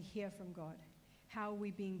 How do we hear from God? How are we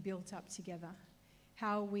being built up together?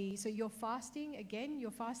 So you're fasting,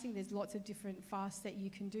 there's lots of different fasts that you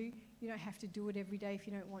can do. You don't have to do it every day if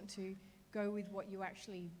you don't want to. Go with what you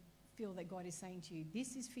actually feel that God is saying to you.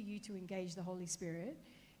 This is for you to engage the Holy Spirit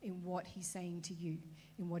in what he's saying to you,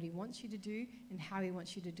 in what he wants you to do and how he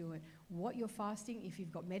wants you to do it. What you're fasting, if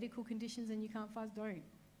you've got medical conditions and you can't fast, don't.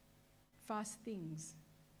 Fast things,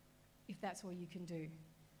 if that's all you can do.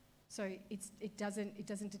 So it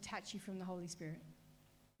doesn't detach you from the Holy Spirit.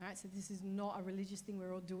 All right, so this is not a religious thing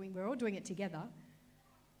we're all doing it together,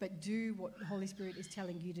 but do what the Holy Spirit is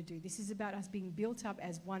telling you to do. This is about us being built up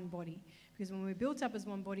as one body, because when we're built up as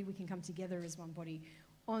one body, we can come together as one body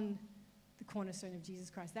on the cornerstone of Jesus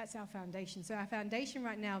Christ. That's our foundation. So our foundation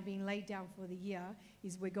right now being laid down for the year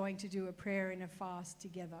is we're going to do a prayer and a fast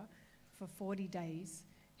together for 40 days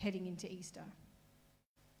heading into Easter.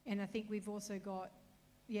 And I think we've also got,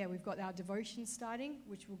 we've got our devotions starting,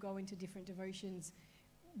 which will go into different devotions.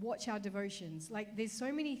 Watch our devotions. Like, there's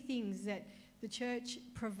so many things that the church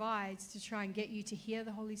provides to try and get you to hear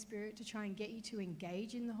the Holy Spirit, to try and get you to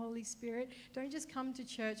engage in the Holy Spirit. Don't just come to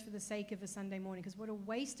church for the sake of a Sunday morning, because what a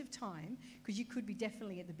waste of time, because you could be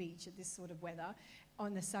definitely at the beach at this sort of weather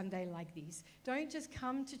on a Sunday like this. Don't just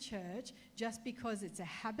come to church just because it's a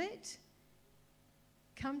habit.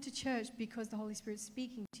 Come to church because the Holy Spirit's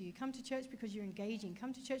speaking to you. Come to church because you're engaging.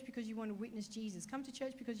 Come to church because you want to witness Jesus. Come to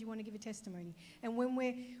church because you want to give a testimony. And when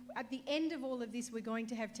we're at the end of all of this, we're going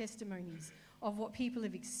to have testimonies of what people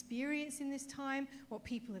have experienced in this time, what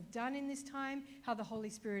people have done in this time, how the Holy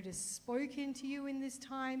Spirit has spoken to you in this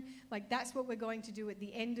time. Like, that's what we're going to do at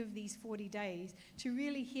the end of these 40 days, to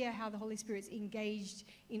really hear how the Holy Spirit's engaged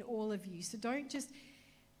in all of you. So don't just,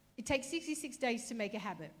 it takes 66 days to make a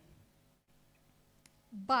habit.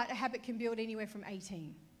 but a habit can build anywhere from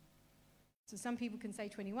 18. So some people can say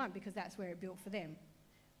 21 because that's where it built for them.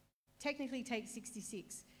 Technically takes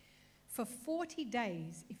 66. For 40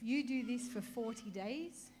 days, if you do this for 40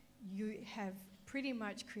 days, you have pretty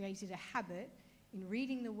much created a habit in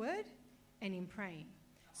reading the word and in praying.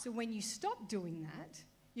 So when you stop doing that,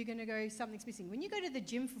 you're going to go, something's missing. When you go to the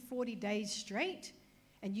gym for 40 days straight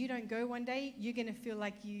and you don't go one day, you're going to feel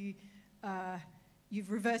like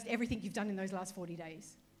you've reversed everything you've done in those last 40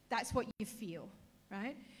 days. That's what you feel,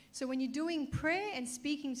 right? So when you're doing prayer and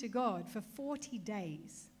speaking to God for 40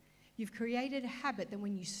 days, you've created a habit that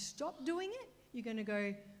when you stop doing it, you're going to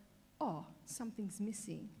go, oh, something's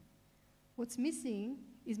missing. What's missing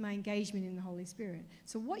is my engagement in the Holy Spirit.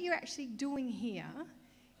 So what you're actually doing here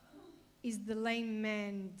is the lame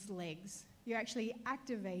man's legs. You're actually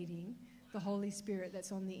activating the Holy Spirit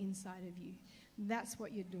that's on the inside of you. That's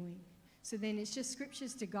what you're doing. So then it's just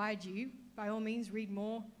scriptures to guide you. By all means, read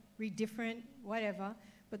more, read different, whatever.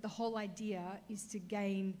 But the whole idea is to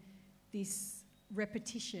gain this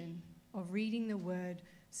repetition of reading the word,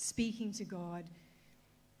 speaking to God,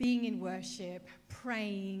 being in worship,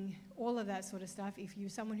 praying, all of that sort of stuff. If you're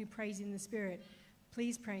someone who prays in the Spirit,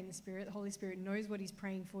 please pray in the Spirit. The Holy Spirit knows what He's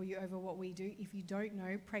praying for you over what we do. If you don't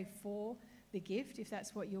know, pray for the gift. If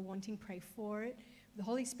that's what you're wanting, pray for it. The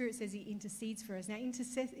Holy Spirit says He intercedes for us. Now,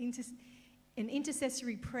 an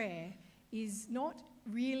intercessory prayer is not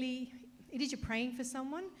really, it is you're praying for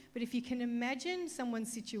someone, but if you can imagine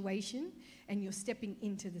someone's situation and you're stepping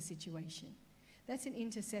into the situation, that's an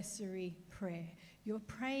intercessory prayer. You're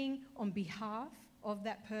praying on behalf of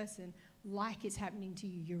that person like it's happening to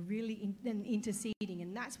you. You're really interceding,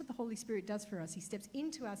 and that's what the Holy Spirit does for us. He steps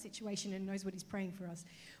into our situation and knows what He's praying for us.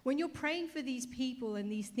 When you're praying for these people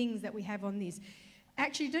and these things that we have on this,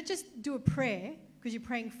 actually don't just do a prayer because you're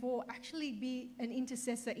praying for, actually be an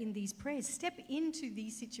intercessor in these prayers. Step into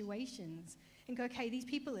these situations and go, okay, these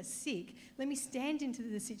people are sick. Let me stand into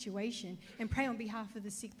the situation and pray on behalf of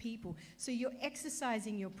the sick people. So you're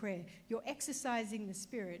exercising your prayer. You're exercising the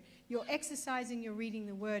Spirit. You're exercising your reading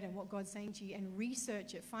the Word and what God's saying to you, and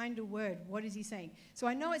research it. Find a word. What is He saying? So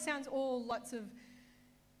I know it sounds all lots of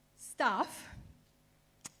stuff.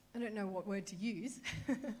 I don't know what word to use.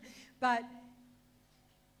 But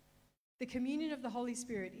the communion of the Holy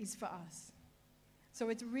Spirit is for us. So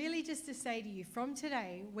it's really just to say to you, from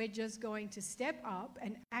today, we're just going to step up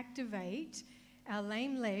and activate our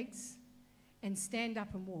lame legs and stand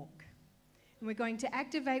up and walk. And we're going to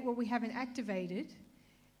activate what we haven't activated.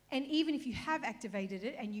 And even if you have activated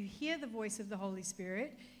it and you hear the voice of the Holy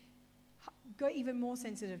Spirit, go even more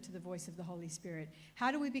sensitive to the voice of the Holy Spirit.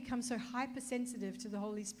 How do we become so hypersensitive to the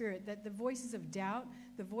Holy Spirit that the voices of doubt,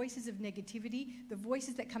 the voices of negativity, the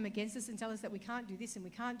voices that come against us and tell us that we can't do this and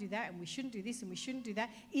we can't do that and we shouldn't do this and we shouldn't do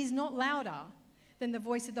that is not louder than the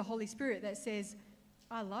voice of the Holy Spirit that says,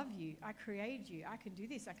 I love you, I created you, I can do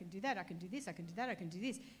this, I can do that, I can do this, I can do that, I can do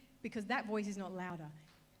this, because that voice is not louder.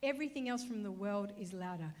 Everything else from the world is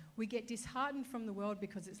louder. We get disheartened from the world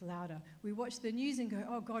because it's louder. We watch the news and go,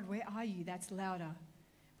 oh God, where are you? That's louder.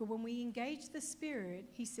 But when we engage the Spirit,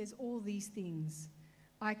 He says all these things.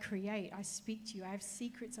 I create, I speak to you, I have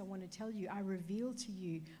secrets I want to tell you, I reveal to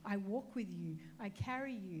you, I walk with you, I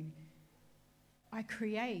carry you, I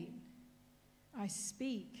create, I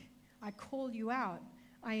speak, I call you out,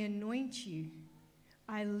 I anoint you,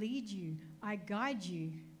 I lead you, I guide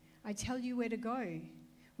you, I tell you where to go.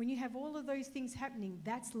 When you have all of those things happening,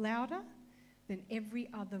 that's louder than every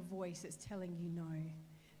other voice that's telling you no.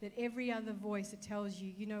 That every other voice that tells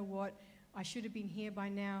you, you know what, I should have been here by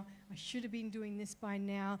now, I should have been doing this by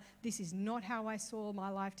now, this is not how I saw my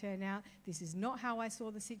life turn out, this is not how I saw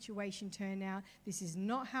the situation turn out, this is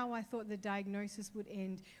not how I thought the diagnosis would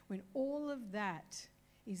end. When all of that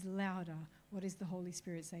is louder, what is the Holy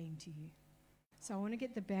Spirit saying to you? So I want to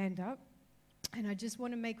get the band up, and I just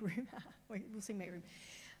want to make room. Wait, we'll sing Make Room.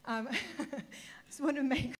 I just want to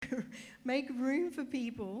make room for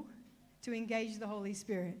people to engage the Holy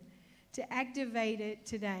Spirit, to activate it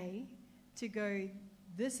today, to go,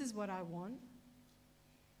 this is what I want.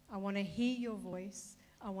 I want to hear your voice.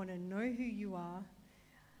 I want to know who you are.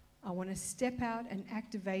 I want to step out and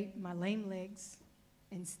activate my lame legs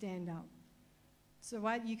and stand up. So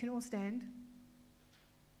you can all stand.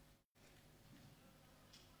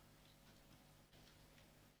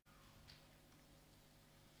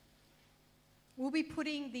 We'll be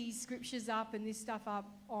putting these scriptures up and this stuff up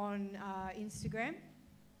on Instagram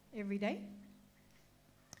every day,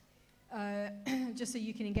 just so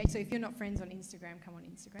you can engage. So if you're not friends on Instagram, come on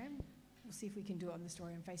Instagram. We'll see if we can do it on the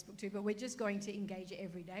story on Facebook too, but we're just going to engage it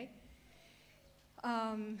every day.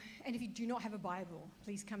 And if you do not have a Bible,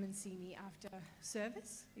 please come and see me after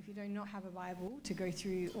service. If you do not have a Bible to go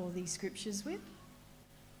through all these scriptures with.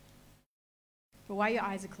 But while your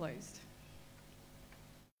eyes are closed,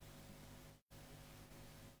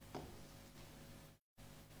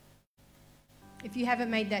 if you haven't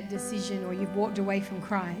made that decision or you've walked away from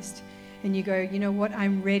Christ and you go, you know what,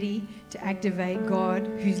 I'm ready to activate God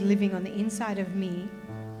who's living on the inside of me.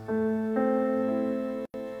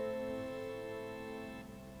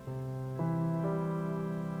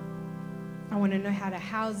 I want to know how to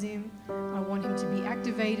house him. I want him to be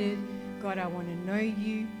activated. God, I want to know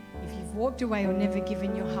you. If you've walked away or never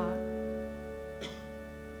given your heart,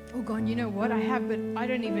 oh God, you know what? I have, but I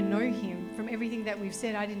don't even know him. From everything that we've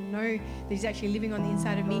said, I didn't know that he's actually living on the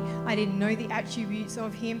inside of me. I didn't know the attributes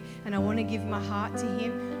of him, and I want to give my heart to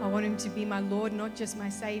him. I want him to be my Lord, not just my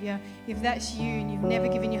Savior. If that's you and you've never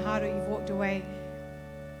given your heart or you've walked away,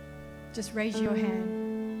 just raise your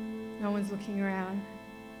hand. No one's looking around.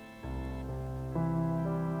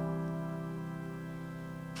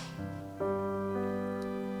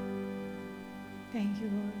 Thank you,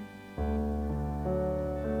 Lord.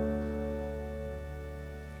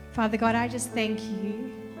 Father God, I just thank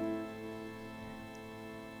you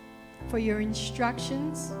for your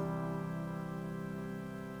instructions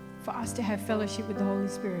for us to have fellowship with the Holy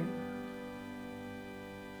Spirit.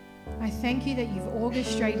 I thank you that you've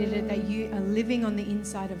orchestrated it, that you are living on the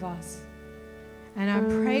inside of us. And I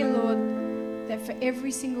pray, Lord, that for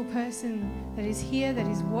every single person that is here, that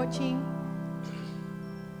is watching,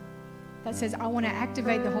 that says, I want to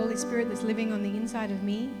activate the Holy Spirit that's living on the inside of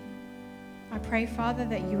me, I pray, Father,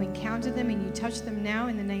 that you encounter them and you touch them now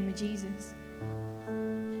in the name of Jesus.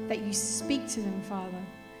 That you speak to them, Father.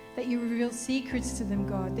 That you reveal secrets to them,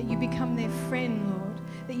 God. That you become their friend, Lord.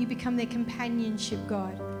 That you become their companionship,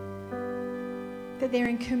 God. That they're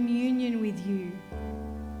in communion with you.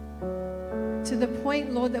 To the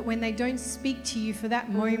point, Lord, that when they don't speak to you for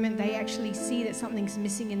that moment, they actually see that something's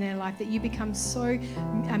missing in their life, that you become so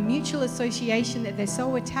a mutual association, that they're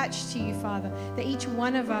so attached to you, Father, that each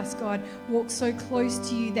one of us, God, walks so close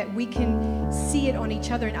to you that we can see it on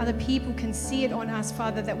each other and other people can see it on us,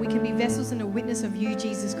 Father, that we can be vessels and a witness of you,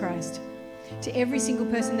 Jesus Christ. To every single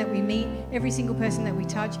person that we meet, every single person that we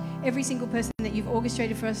touch, every single person that you've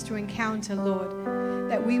orchestrated for us to encounter, Lord,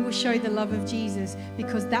 that we will show the love of Jesus,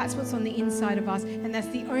 because that's what's on the inside of us, and that's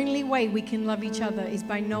the only way we can love each other is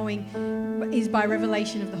by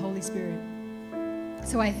revelation of the Holy Spirit.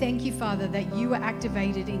 So I thank you, Father, that you are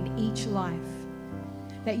activated in each life,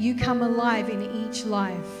 that you come alive in each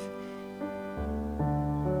life,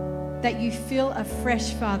 that you feel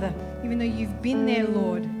afresh, Father, even though you've been there,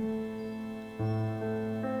 Lord.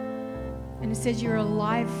 And it says you're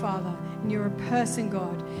alive, Father, and you're a person,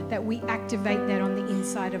 God, that we activate that on the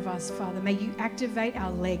inside of us, Father. May you activate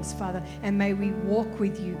our legs, Father, and may we walk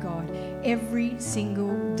with you, God, every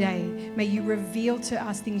single day. May you reveal to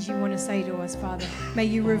us things you want to say to us, Father. May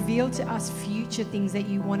you reveal to us future things that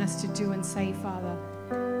you want us to do and say, Father.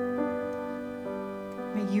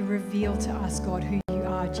 May you reveal to us, God, who you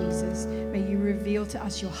are, Jesus. May you reveal to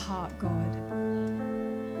us your heart, God.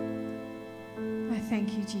 I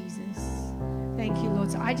thank you, Jesus. Thank you, Lord.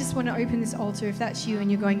 So I just want to open this altar. If that's you and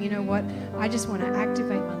you're going, you know what? I just want to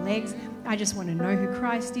activate my legs. I just want to know who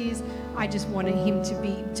Christ is. I just want him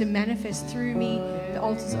to manifest through me. The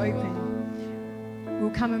altar's open.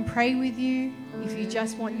 We'll come and pray with you. If you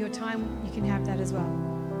just want your time, you can have that as well.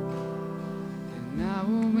 And I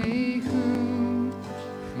will make room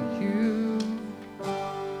for you.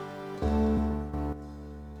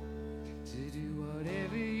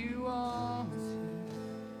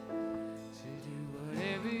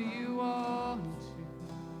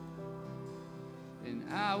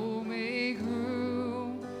 I will make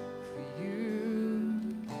room for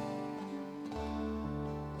you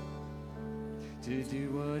to do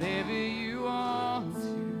whatever you want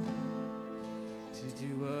to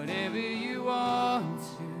do whatever you want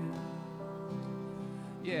to.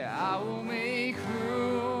 Yeah, I will make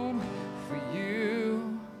room for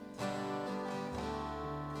you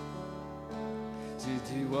to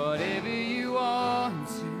do whatever you want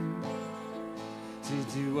to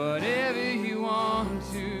do whatever you want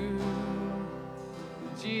to,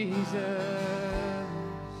 Jesus.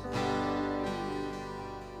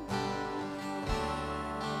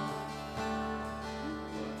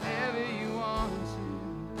 Whatever you want to.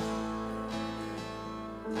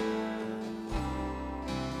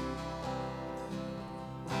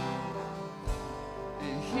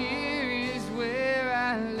 And here is where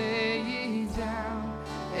I lay it down,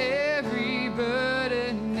 every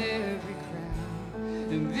burden, every crown.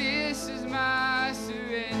 And this is my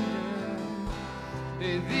surrender.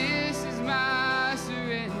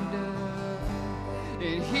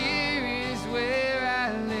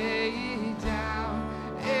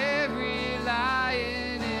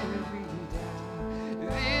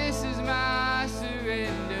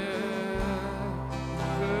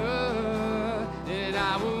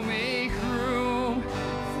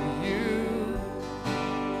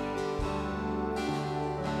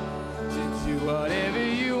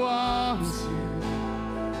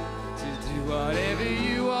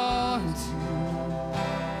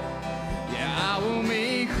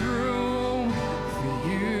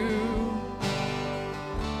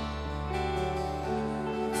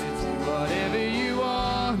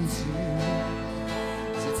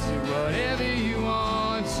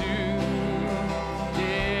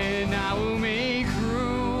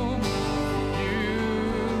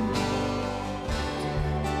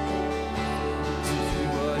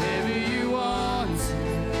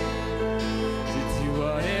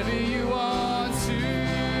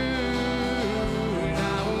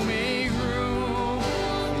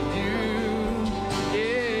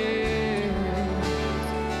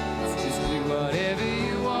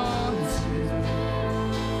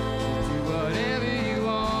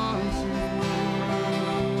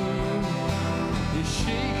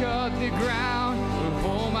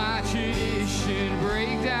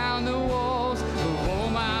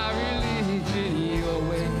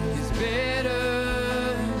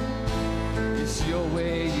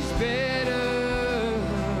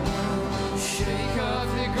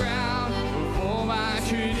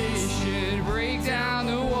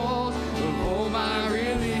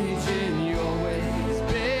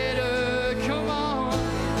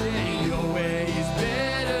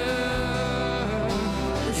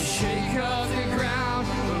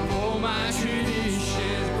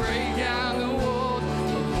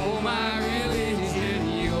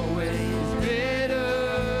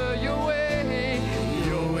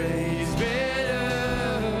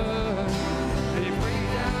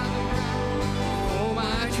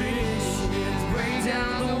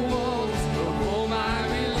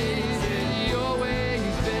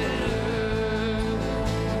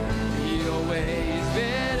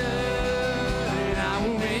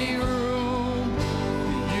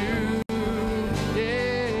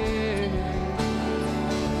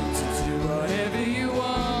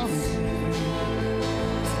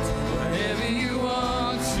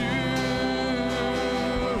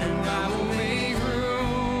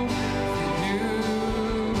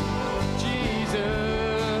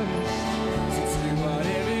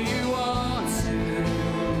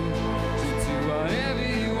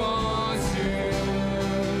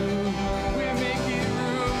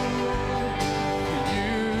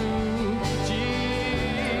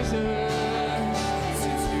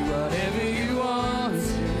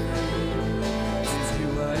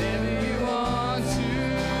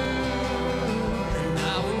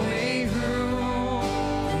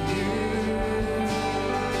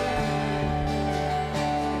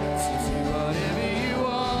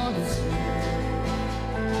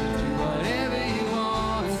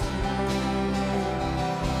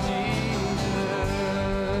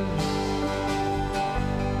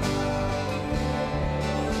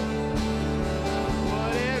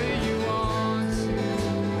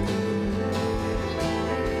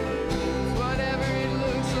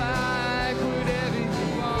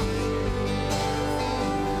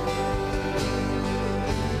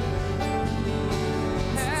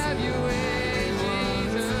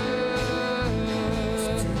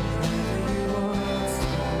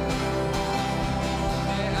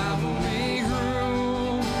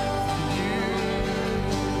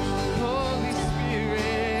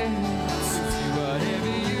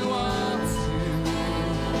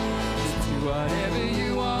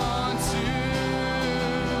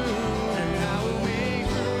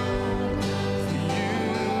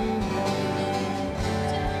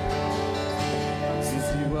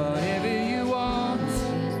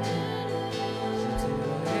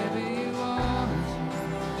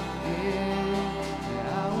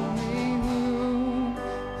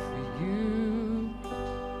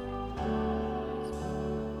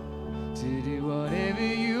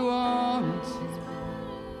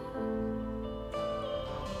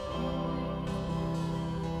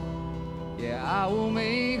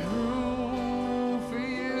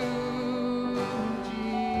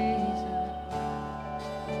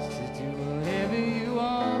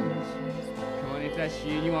 that's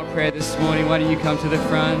you and you want prayer this morning, why don't you come to the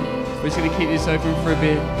front? We're just going to keep this open for a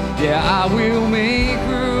bit. Yeah, I will make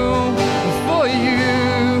room for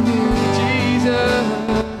you, Jesus.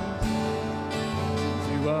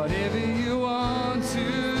 Do whatever you want to.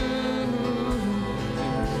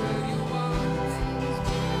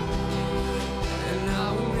 And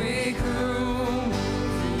I will make room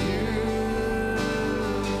for you.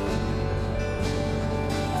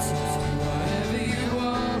 To do whatever you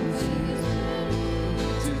want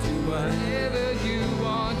to do whatever you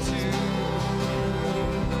want to.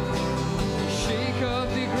 Shake up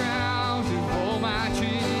the ground of all my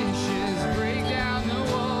traditions, break down the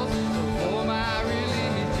walls of all my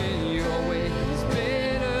religion. Your way is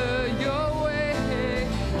better, your way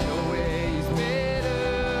is better.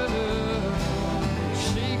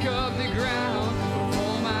 Shake up the ground of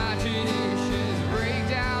all my traditions, break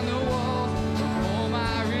down the walls of all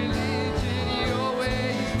my religion. Your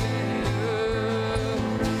way is better.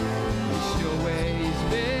 Your way is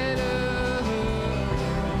better.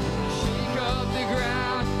 Shake up the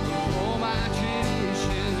ground of all my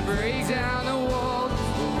traditions, break down the walls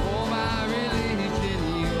of all my religion.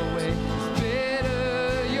 Your way is better.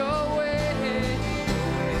 Your way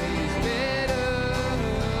is better.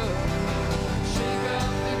 Shake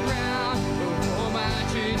up the ground of all my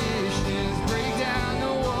traditions, break down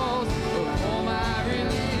the walls of all my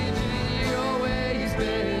religion. Your way is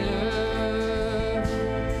better.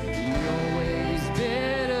 Your way is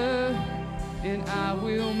better, and I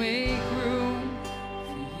will make room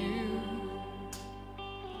for you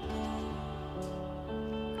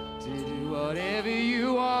to do whatever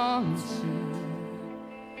you want to,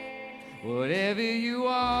 whatever you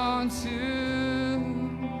want to.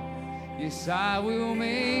 Yes, I will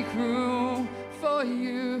make room for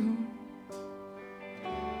you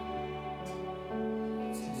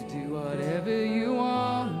to do whatever you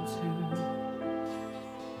want to.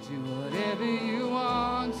 Do whatever you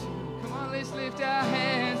want to. Come on, let's lift our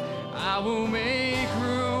hands. I will make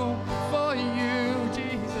room for you,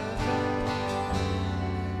 Jesus.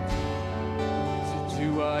 To do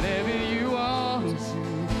whatever you want to.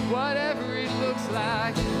 Whatever it looks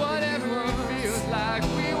like, whatever it feels like,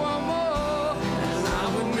 we want more. And I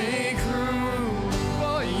will make room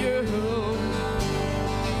for you.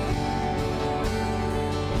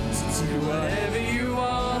 To do whatever you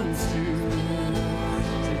want to.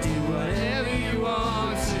 To do whatever you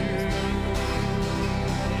want to.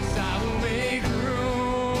 Yes, I will make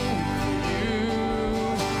room for you.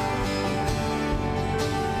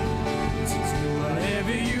 To do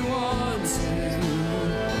whatever you want to.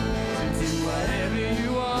 To do whatever you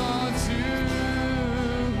want to.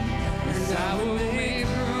 Yes, I will make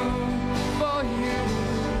room for you.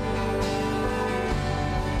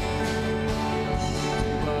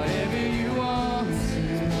 Whatever you want to.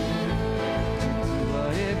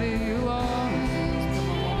 Whatever you want. Come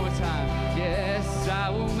on, one more time. Yes, I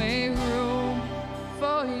will make room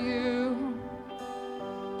for you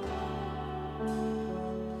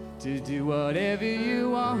to do whatever you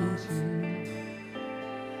want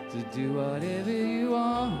to do whatever you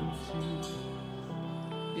want to.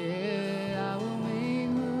 Yeah, I will make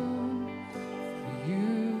room for you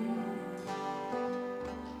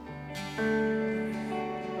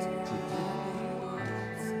to do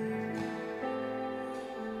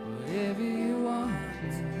whatever you want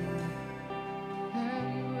to. Have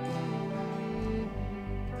your way.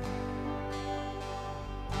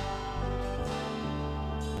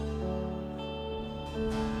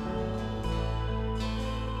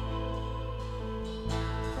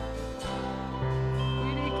 We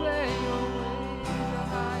declare your ways are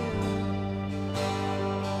higher,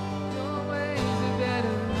 your ways are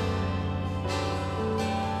better,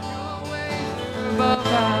 your ways are above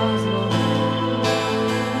ours, Lord.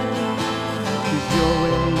 'Cause your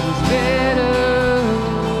ways is better.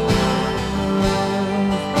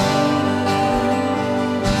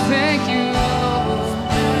 Thank you, Lord.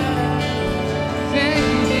 Thank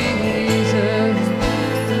you, Jesus.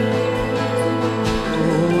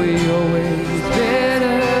 Oh, your way is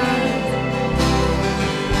better.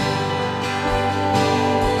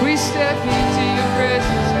 We step into your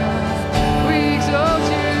presence, God. We exalt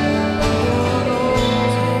you, Lord.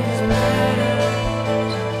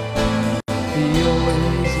 Your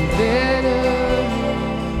ways are better.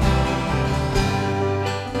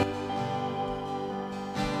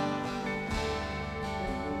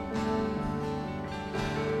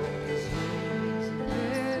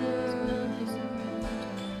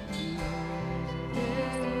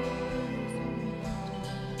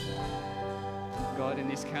 God, in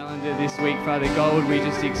this calendar this week, Father God, we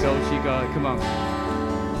just exalt you, God. Come on.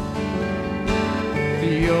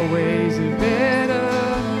 Your ways are better.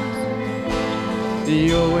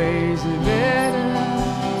 Your ways are better.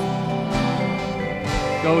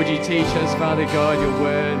 God, would you teach us, Father God, your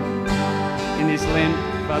word in this Lent,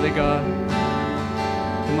 Father God?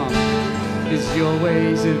 Come on. 'Cause your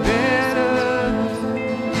ways are better.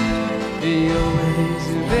 Your ways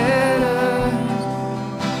are better.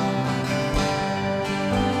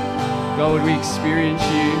 God, would we experience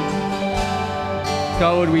you?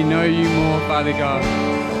 God, would we know you more, Father God?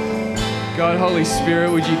 God, Holy Spirit,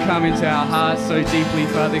 would you come into our hearts so deeply,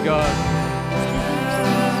 Father God?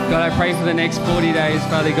 God, I pray for the next 40 days,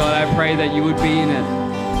 Father God, I pray that you would be in it.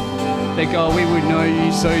 That, God, we would know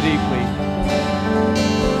you so deeply.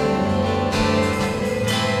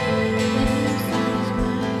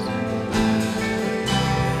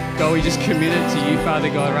 God, we just commit it to you, Father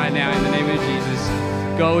God, right now in the name of Jesus.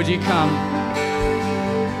 God, would you come?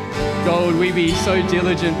 God, would we be so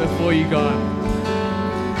diligent before you, God?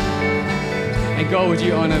 And God, would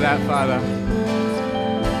you honor that, Father?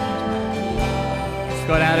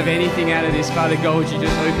 God, out of anything out of this, Father God, would you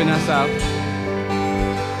just open us up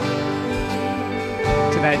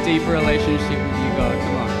to that deeper relationship with you, God?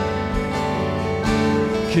 Come on.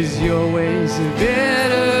 'Cause your ways are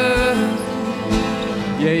better.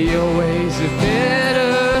 Yeah, your ways are better.